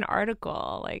could make an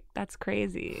article. Like, that's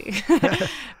crazy.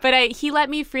 But he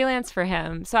let me freelance for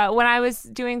him. So when I was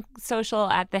doing social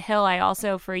at The Hill, I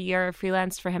also for a year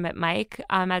freelanced for him at Mike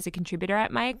as a contributor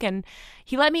at Mike. And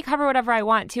he let me cover whatever I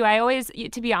want to. I always,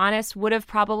 to be honest, would have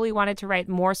probably wanted to write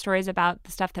more stories about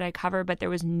the stuff that I cover, but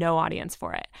there was no audience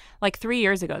for it. Like 3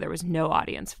 years ago, there was no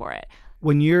audience for it.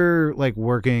 When you're like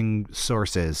working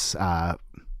sources, are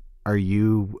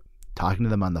you talking to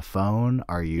them on the phone?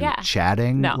 Are you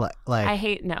chatting? No.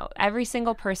 No. Every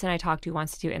single person I talk to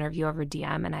wants to do interview over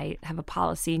DM, and I have a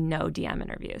policy, no DM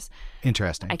interviews.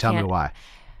 Interesting. Tell me why.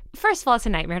 First of all, it's a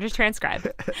nightmare to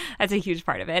transcribe. That's a huge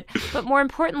part of it. But more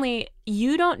importantly,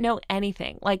 you don't know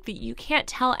anything. Like, you can't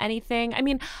tell anything. I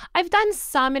mean, I've done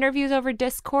some interviews over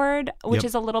Discord, which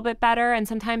is a little bit better. And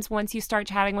sometimes once you start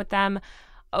chatting with them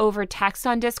over text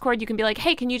on Discord, you can be like,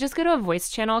 hey, can you just go to a voice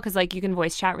channel? Because like you can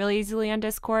voice chat really easily on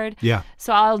Discord. Yeah.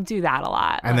 So I'll do that a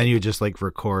lot. And then you just like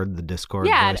record the Discord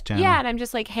voice channel. Yeah. And I'm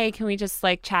just like, hey, can we just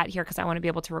like chat here? Because I want to be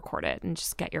able to record it and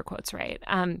just get your quotes right.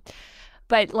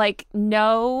 But like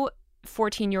no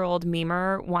 14-year-old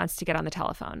memer wants to get on the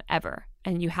telephone ever.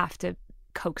 And you have to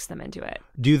coax them into it.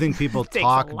 Do you think people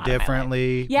talk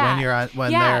differently when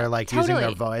they're like using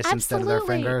their voice instead of their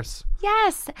fingers?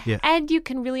 Yes. Yeah. And you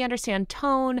can really understand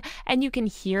tone, and you can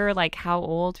hear like how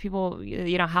old people,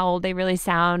 how old they really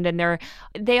sound. And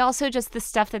they also just the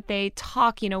stuff that they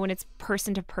talk, when it's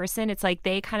person to person, it's like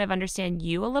they kind of understand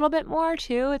you a little bit more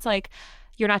too. It's like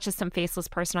you're not just some faceless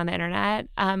person on the internet.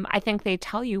 I think they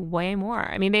tell you way more.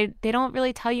 I mean, they don't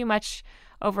really tell you much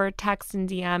over text and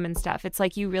DM and stuff. It's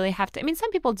like you really have to, I mean, some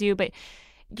people do, but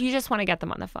you just want to get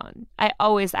them on the phone. I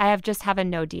have a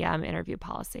no DM interview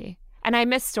policy. And I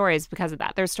miss stories because of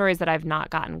that. There's stories that I've not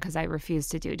gotten because I refuse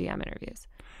to do DM interviews.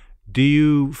 Do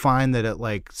you find that it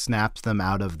like snaps them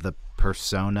out of the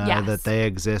persona that they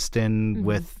exist in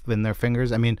in their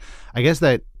fingers? I mean, I guess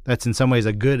that that's in some ways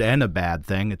a good and a bad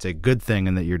thing. It's a good thing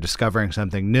in that you're discovering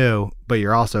something new, but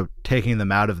you're also taking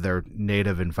them out of their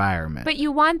native environment. But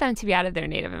you want them to be out of their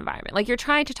native environment. Like, you're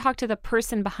trying to talk to the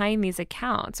person behind these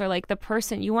accounts, or like the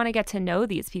person, you want to get to know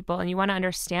these people and you want to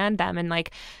understand them and like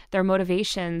their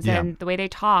motivations and the way they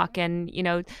talk. And, you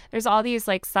know, there's all these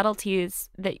like subtleties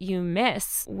that you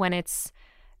miss when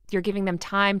you're giving them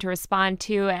time to respond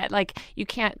to it. Like, you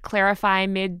can't clarify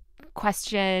mid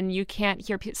question, you can't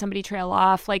hear somebody trail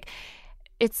off. Like,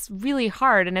 it's really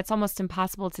hard and it's almost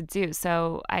impossible to do.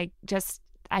 So I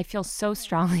feel so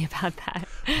strongly about that.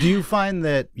 Do you find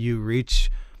that you reach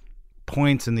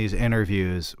points in these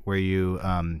interviews where you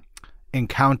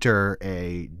encounter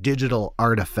a digital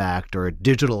artifact or a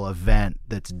digital event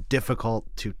that's difficult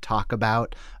to talk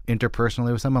about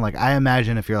interpersonally with someone? Like, I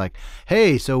imagine if you're like,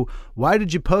 hey, so why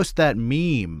did you post that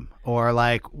meme? Or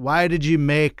like, why did you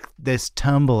make this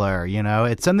Tumblr? You know,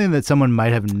 it's something that someone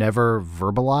might have never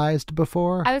verbalized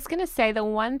before. I was going to say the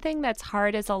one thing that's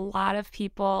hard is a lot of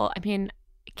people, I mean,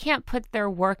 can't put their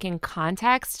work in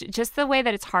context, just the way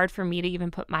that it's hard for me to even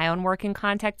put my own work in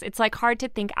context. It's like hard to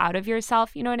think out of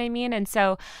yourself, you know what I mean? And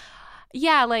so,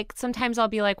 yeah, like sometimes I'll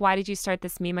be like, why did you start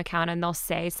this meme account? And they'll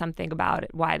say something about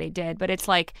it, why they did. But it's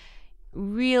like,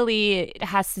 really, it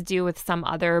has to do with some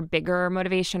other bigger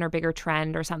motivation or bigger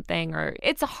trend or something. Or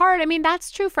it's hard. I mean,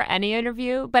 that's true for any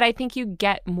interview, but I think you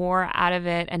get more out of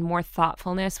it and more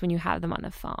thoughtfulness when you have them on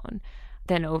the phone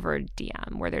than over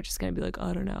DM, where they're just going to be like,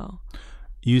 I don't know.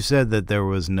 You said that there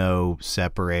was no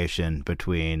separation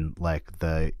between like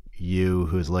the you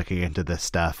who's looking into this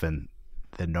stuff and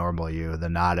the normal you, the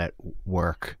not at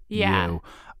work you.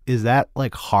 Is that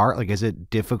like hard? Like, is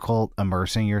it difficult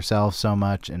immersing yourself so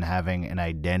much and having an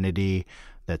identity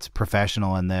that's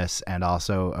professional in this and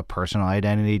also a personal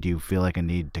identity? Do you feel like a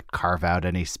need to carve out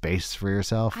any space for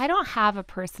yourself? I don't have a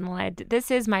personal identity.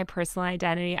 This is my personal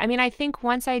identity. I mean, I think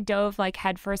once I dove like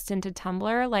headfirst into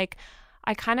Tumblr, like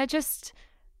I kind of just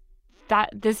that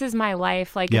this is my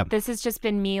life. Like this has just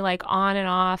been me, like on and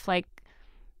off. Like,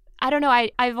 I don't know.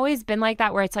 I've always been like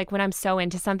that, where it's like when I'm so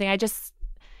into something,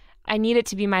 I need it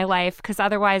to be my life, because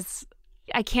otherwise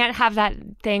I can't have that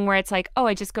thing where it's like, oh,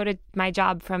 I just go to my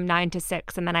job from 9 to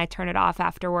 6 and then I turn it off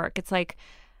after work. It's like,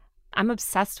 I'm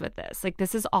obsessed with this. Like,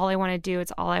 this is all I want to do.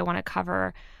 It's all I want to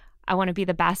cover. I want to be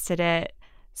the best at it.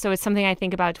 So it's something I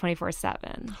think about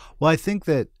 24/7. Well, I think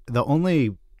that the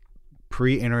only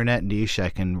pre-internet niche I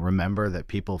can remember that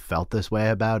people felt this way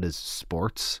about is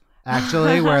sports,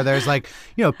 actually, where there's like,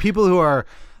 you know, people who are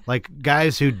like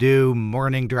guys who do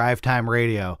morning drive time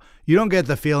radio. You don't get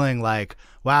the feeling like,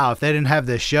 wow, if they didn't have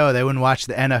this show, they wouldn't watch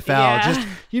the NFL. Yeah. Just,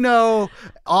 you know,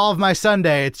 all of my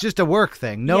Sunday, it's just a work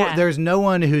thing. There's no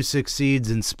one who succeeds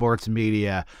in sports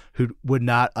media who would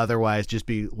not otherwise just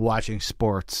be watching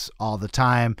sports all the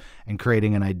time and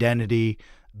creating an identity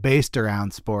based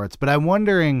around sports. But I'm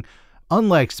wondering,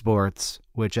 unlike sports,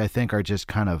 which I think are just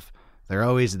kind of, they're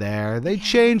always there. They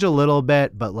change a little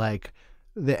bit, but like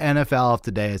the NFL of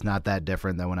today is not that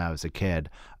different than when I was a kid.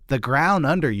 The ground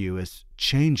under you is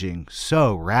changing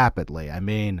so rapidly. I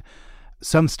mean,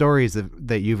 some stories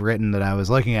that you've written that I was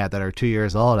looking at that are 2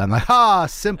 years old, I'm like,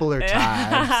 simpler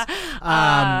times.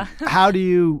 How do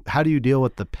you deal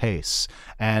with the pace?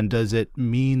 And does it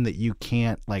mean that you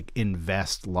can't like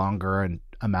invest longer and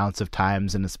amounts of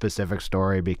times in a specific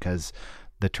story because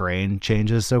the terrain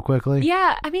changes so quickly?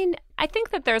 Yeah, I mean, I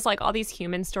think that there's like all these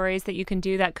human stories that you can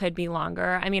do that could be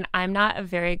longer. I mean, I'm not a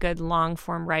very good long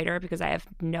form writer because I have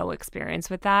no experience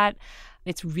with that.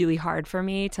 It's really hard for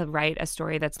me to write a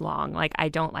story that's long. Like, I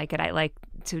don't like it. I like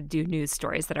to do news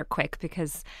stories that are quick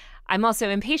because I'm also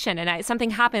impatient and something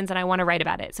happens and I want to write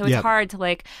about it. So it's hard to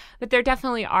like, but there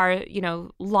definitely are, you know,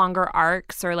 longer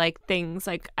arcs or like things.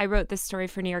 Like, I wrote this story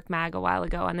for New York Mag a while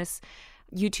ago on this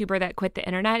YouTuber that quit the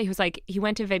internet. He was like, he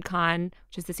went to VidCon,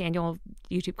 which is this annual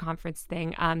YouTube conference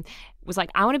thing, was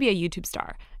like, I want to be a YouTube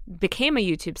star, became a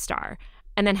YouTube star,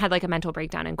 and then had like a mental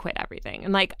breakdown and quit everything.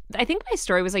 And like, I think my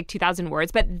story was like 2,000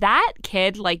 words, but that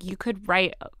kid, like, you could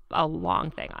write a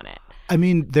long thing on it. I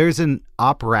mean, there's an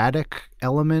operatic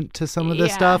element to some of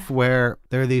this stuff where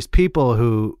there are these people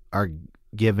who are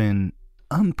given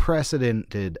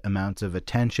unprecedented amounts of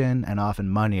attention and often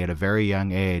money at a very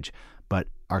young age, but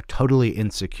are totally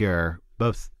insecure,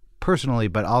 both personally,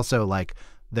 but also like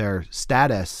their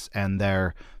status and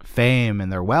their fame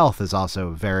and their wealth is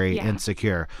also very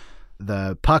insecure.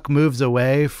 The puck moves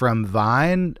away from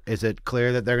Vine. Is it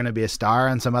clear that they're going to be a star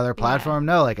on some other platform?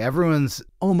 No, like everyone's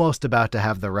almost about to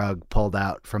have the rug pulled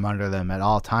out from under them at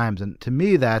all times. And to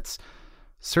me, that's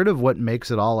sort of what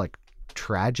makes it all like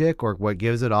tragic, or what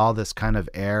gives it all this kind of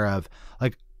air of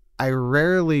like, I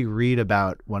rarely read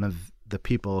about one of the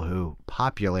people who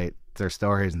populate their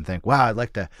stories and think, wow, I'd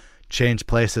like to change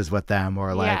places with them,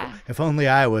 or like, if only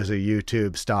I was a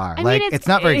YouTube star. I mean, it's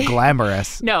not very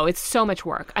glamorous. No, it's so much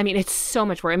work. I mean, it's so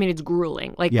much work. I mean, it's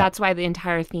grueling. Like, that's why the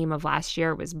entire theme of last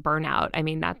year was burnout. I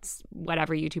mean, that's what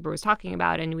every YouTuber was talking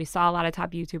about. And we saw a lot of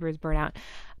top YouTubers burn out.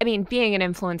 I mean, being an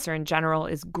influencer in general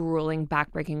is grueling,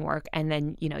 backbreaking work. And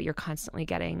then, you know, you're constantly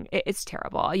getting, it's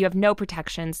terrible. You have no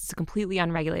protections. It's a completely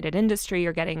unregulated industry.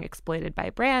 You're getting exploited by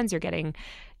brands. You're getting,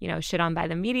 you know, shit on by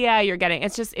the media. You're getting,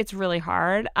 it's really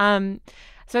hard.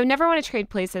 So I never want to trade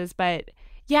places, but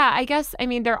yeah, I guess, I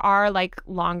mean, there are like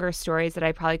longer stories that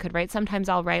I probably could write. Sometimes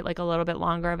I'll write like a little bit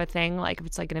longer of a thing, like if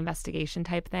it's like an investigation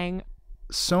type thing.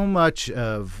 So much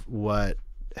of what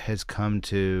has come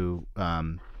to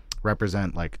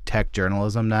represent like tech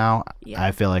journalism now,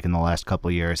 I feel like in the last couple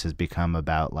of years has become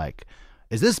about like,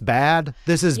 is this bad?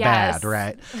 This is bad,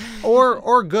 right?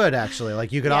 Or good, actually.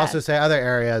 Like you could also say other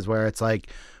areas where it's like,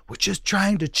 we're just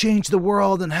trying to change the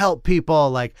world and help people.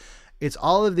 Like it's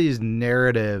all of these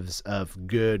narratives of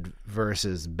good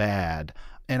versus bad.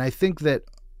 And I think that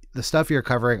the stuff you're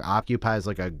covering occupies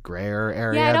like a grayer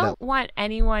area. Yeah, I don't want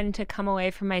anyone to come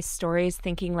away from my stories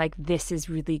thinking like this is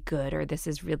really good or this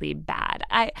is really bad.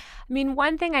 I mean,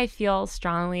 one thing I feel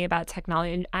strongly about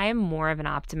technology, and I am more of an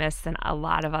optimist than a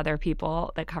lot of other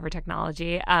people that cover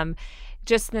technology,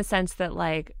 just in the sense that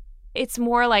like it's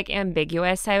more like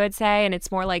ambiguous, I would say. And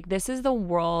it's more like this is the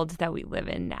world that we live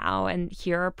in now. And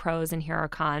here are pros and here are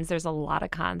cons. There's a lot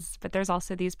of cons, but there's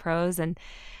also these pros. And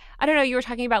I don't know, you were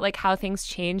talking about like how things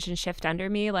change and shift under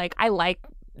me. Like I like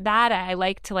that. I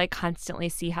like to like constantly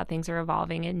see how things are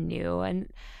evolving and new. And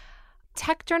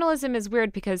tech journalism is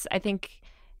weird because I think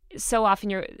so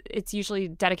often it's usually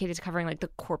dedicated to covering like the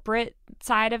corporate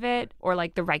side of it or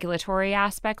like the regulatory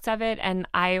aspects of it. And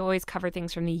I always cover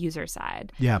things from the user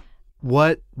side. Yeah.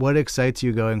 What excites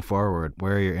you going forward?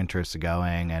 Where are your interests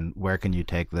going, and where can you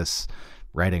take this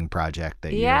writing project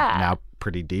that you're now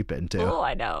pretty deep into? Oh,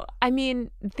 I know. I mean,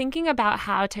 thinking about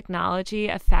how technology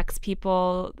affects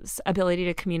people's ability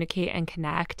to communicate and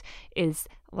connect is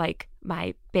like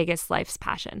my biggest life's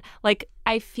passion. Like,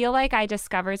 I feel like I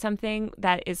discovered something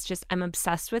that is just, I'm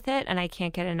obsessed with it and I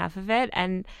can't get enough of it.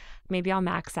 And maybe I'll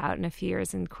max out in a few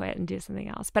years and quit and do something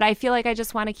else. But I feel like I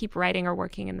just want to keep writing or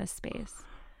working in this space.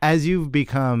 As you've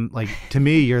become, like, to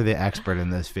me, you're the expert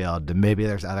in this field. Maybe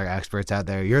there's other experts out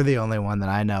there. You're the only one that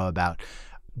I know about.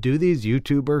 Do these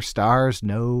YouTuber stars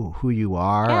know who you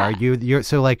are? Yeah. Are you're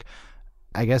so, like,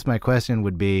 I guess my question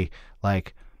would be,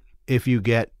 like, if you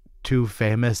get too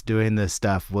famous doing this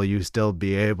stuff, will you still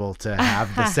be able to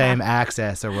have the same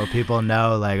access, or will people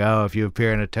know, like, oh, if you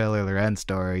appear in a Taylor Lorenz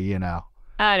story, you know?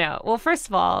 No. Well, first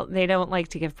of all, they don't like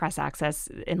to give press access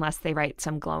unless they write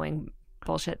some glowing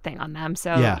bullshit thing on them.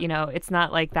 So, you know, it's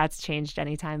not like that's changed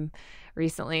anytime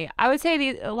recently. I would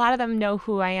say a lot of them know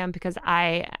who I am because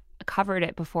I covered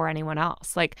it before anyone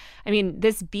else. Like, I mean,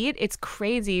 this beat, it's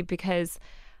crazy because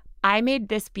I made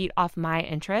this beat off my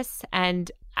interests,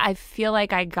 and I feel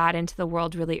like I got into the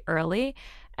world really early.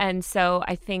 And so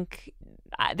I think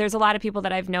there's a lot of people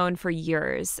that I've known for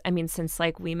years. I mean, since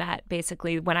like we met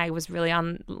basically when I was really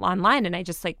online, and I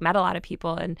just like met a lot of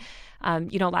people, and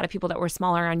you know, a lot of people that were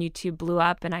smaller on YouTube blew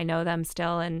up, and I know them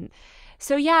still. And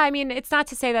so, yeah, I mean, it's not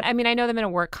to say that, I mean, I know them in a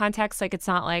work context. Like, it's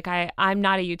not like I'm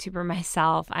not a YouTuber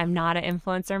myself. I'm not an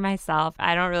influencer myself.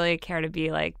 I don't really care to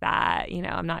be like that. You know,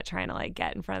 I'm not trying to like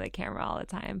get in front of the camera all the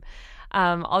time.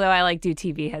 Although I like do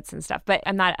TV hits and stuff, but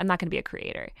I'm not going to be a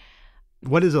creator.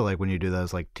 What is it like when you do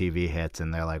those like TV hits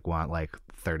and they're like want like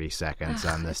 30 seconds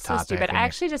on this topic? So stupid. I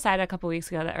actually decided a couple weeks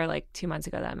ago or like 2 months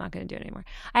ago that I'm not going to do it anymore.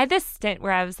 I had this stint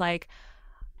where I was like,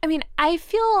 I mean, I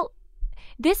feel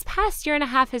this past year and a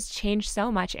half has changed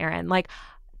so much, Erin. Like,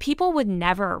 people would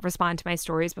never respond to my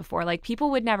stories before. Like, people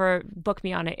would never book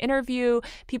me on an interview.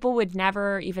 People would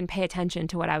never even pay attention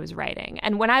to what I was writing.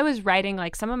 And when I was writing,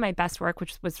 like, some of my best work,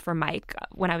 which was for Mike,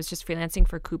 when I was just freelancing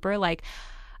for Cooper, like,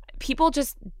 people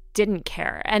just didn't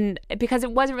care, and because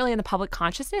it wasn't really in the public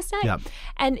consciousness yet. Yep.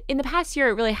 And in the past year,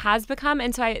 it really has become.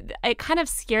 And so it kind of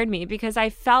scared me because I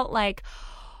felt like,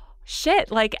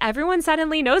 shit, like everyone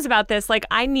suddenly knows about this. Like,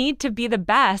 I need to be the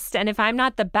best. And if I'm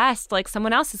not the best, like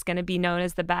someone else is going to be known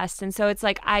as the best. And so it's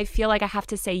like, I feel like I have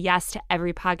to say yes to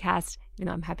every podcast, even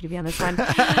though I'm happy to be on this one.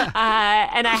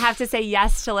 And I have to say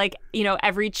yes to like, you know,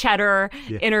 every Cheddar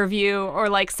interview, or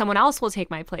like someone else will take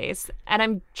my place. And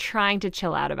I'm trying to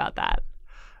chill out about that.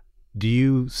 do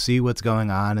you see what's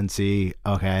going on and see,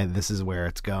 okay, this is where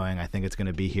it's going? I think it's going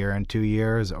to be here in 2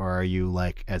 years, or are you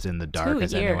like as in the dark 2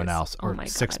 as years. anyone else, or Oh my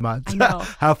 6 God. months? I know.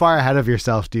 How far ahead of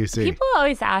yourself do you see? People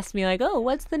always ask me like, oh,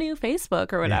 what's the new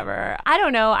Facebook or whatever. I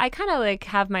don't know. I kind of like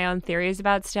have my own theories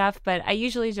about stuff, but I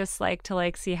usually just like to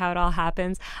like see how it all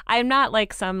happens. I'm not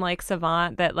like some like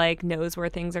savant that like knows where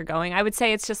things are going. I would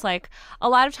say it's just like a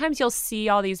lot of times you'll see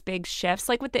all these big shifts,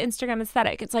 like with the Instagram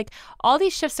aesthetic. It's like all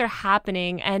these shifts are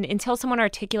happening, and until someone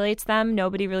articulates them,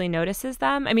 nobody really notices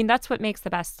them. I mean, that's what makes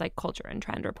the best like culture and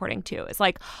trend reporting too. It's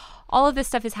like all of this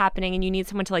stuff is happening and you need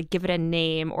someone to like give it a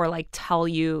name or like tell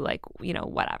you like, you know,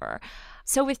 whatever.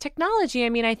 So with technology, I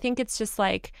mean, I think it's just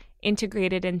like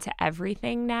integrated into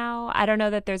everything now. I don't know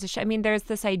that there's I mean, there's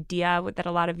this idea that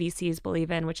a lot of VCs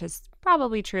believe in, which is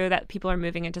probably true, that people are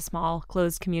moving into small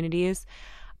closed communities.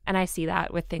 And I see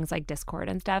that with things like Discord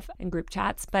and stuff and group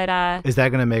chats. But is that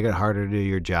going to make it harder to do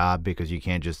your job because you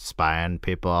can't just spy on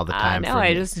people all the time? No,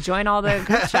 I just join all the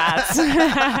group chats.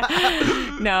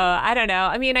 No, I don't know.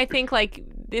 I mean, I think like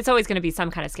it's always going to be some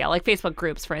kind of scale. Like Facebook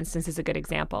groups, for instance, is a good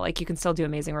example. Like you can still do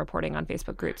amazing reporting on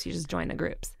Facebook groups. You just join the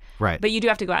groups. Right. But you do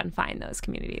have to go out and find those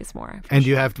communities more. And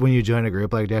you have to, when you join a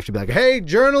group, like, do you have to be like, hey,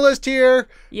 journalist here,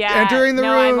 entering the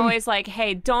room? No, I'm always like,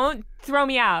 hey, don't throw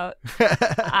me out.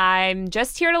 I'm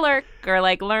just here to lurk or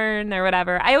like learn or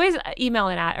whatever. I always email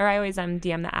I always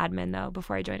DM the admin though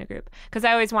before I join a group, because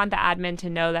I always want the admin to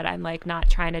know that I'm like not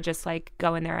trying to just like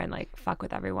go in there and like fuck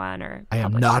with everyone or I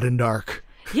am not a narc.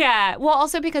 Yeah. Well,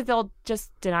 also because they'll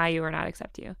just deny you or not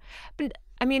accept you. But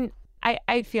I mean,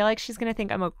 I feel like she's going to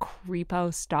think I'm a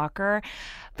creepo stalker.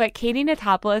 But Katie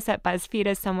Notopoulos at BuzzFeed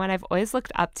is someone I've always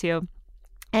looked up to.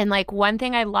 And like one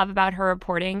thing I love about her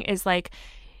reporting is like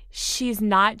she's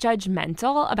not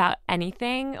judgmental about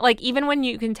anything. Like even when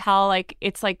you can tell like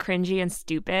it's like cringy and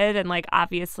stupid and like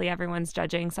obviously everyone's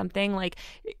judging something, like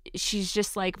she's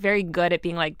just like very good at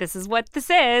being like, this is what this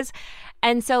is.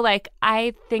 And so like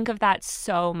I think of that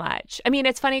so much. I mean,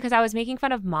 it's funny because I was making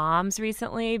fun of moms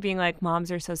recently, being like moms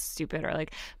are so stupid, or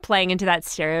like playing into that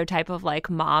stereotype of like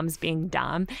moms being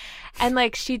dumb. And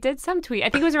like she did some tweet, I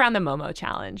think it was around the Momo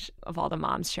challenge, of all the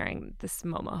moms sharing this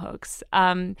Momo hoax.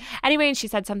 Anyway, and she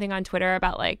said something on Twitter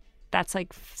about like that's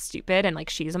like stupid and like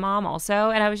she's a mom also.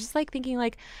 And I was just like thinking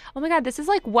like, oh my God, this is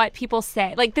like what people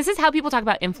say. Like this is how people talk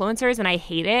about influencers, and I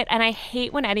hate it. And I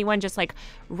hate when anyone just like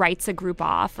writes a group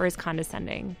off or is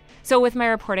condescending. So with my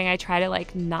reporting, I try to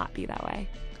like not be that way.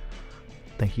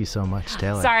 Thank you so much,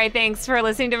 Taylor. Sorry, thanks for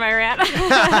listening to my rant. No,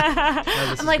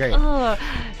 I'm like, great. oh,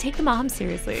 take the mom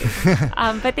seriously.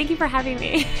 But thank you for having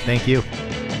me. Thank you.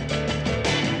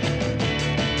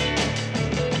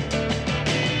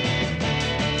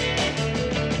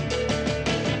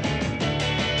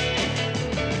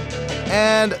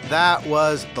 And that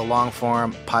was the Long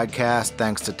Form Podcast.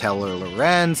 Thanks to Taylor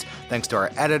Lorenz. Thanks to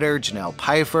our editor, Janelle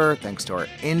Pfeiffer. Thanks to our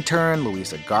intern,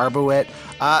 Louisa Garbowit.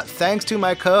 Thanks to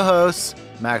my co-hosts,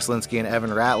 Max Linsky and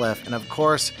Evan Ratliff. And of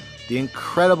course, the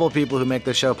incredible people who make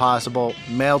the show possible,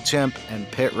 MailChimp and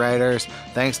Pit Writers.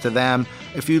 Thanks to them.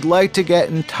 If you'd like to get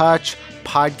in touch,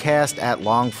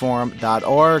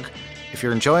 podcast@longform.org. If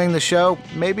you're enjoying the show,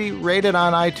 maybe rate it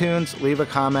on iTunes, leave a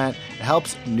comment. It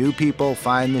helps new people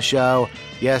find the show.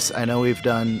 Yes, I know we've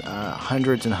done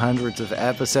hundreds and hundreds of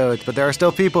episodes, but there are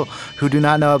still people who do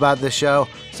not know about this show.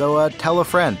 So tell a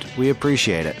friend. We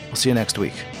appreciate it. We'll see you next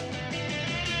week.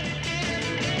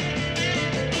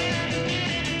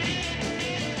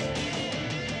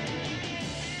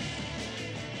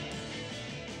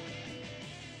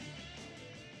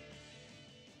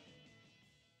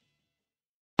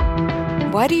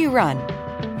 Why do you run?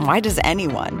 Why does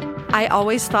anyone? I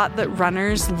always thought that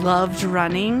runners loved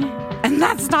running, and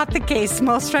that's not the case.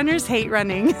 Most runners hate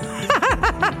running,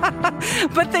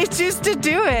 but they choose to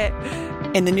do it.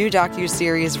 In the new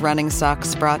docuseries Running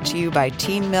Sucks, brought to you by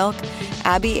Teen Milk,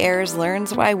 Abby Ayers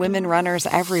learns why women runners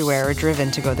everywhere are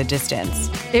driven to go the distance.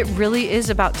 It really is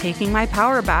about taking my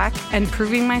power back and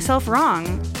proving myself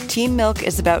wrong. Teen Milk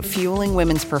is about fueling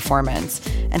women's performance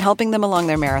and helping them along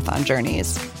their marathon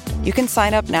journeys. You can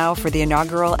sign up now for the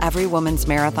inaugural Every Woman's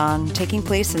Marathon, taking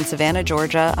place in Savannah,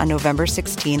 Georgia on November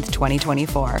 16th,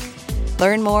 2024.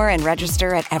 Learn more and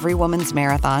register at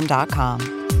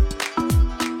everywomansmarathon.com.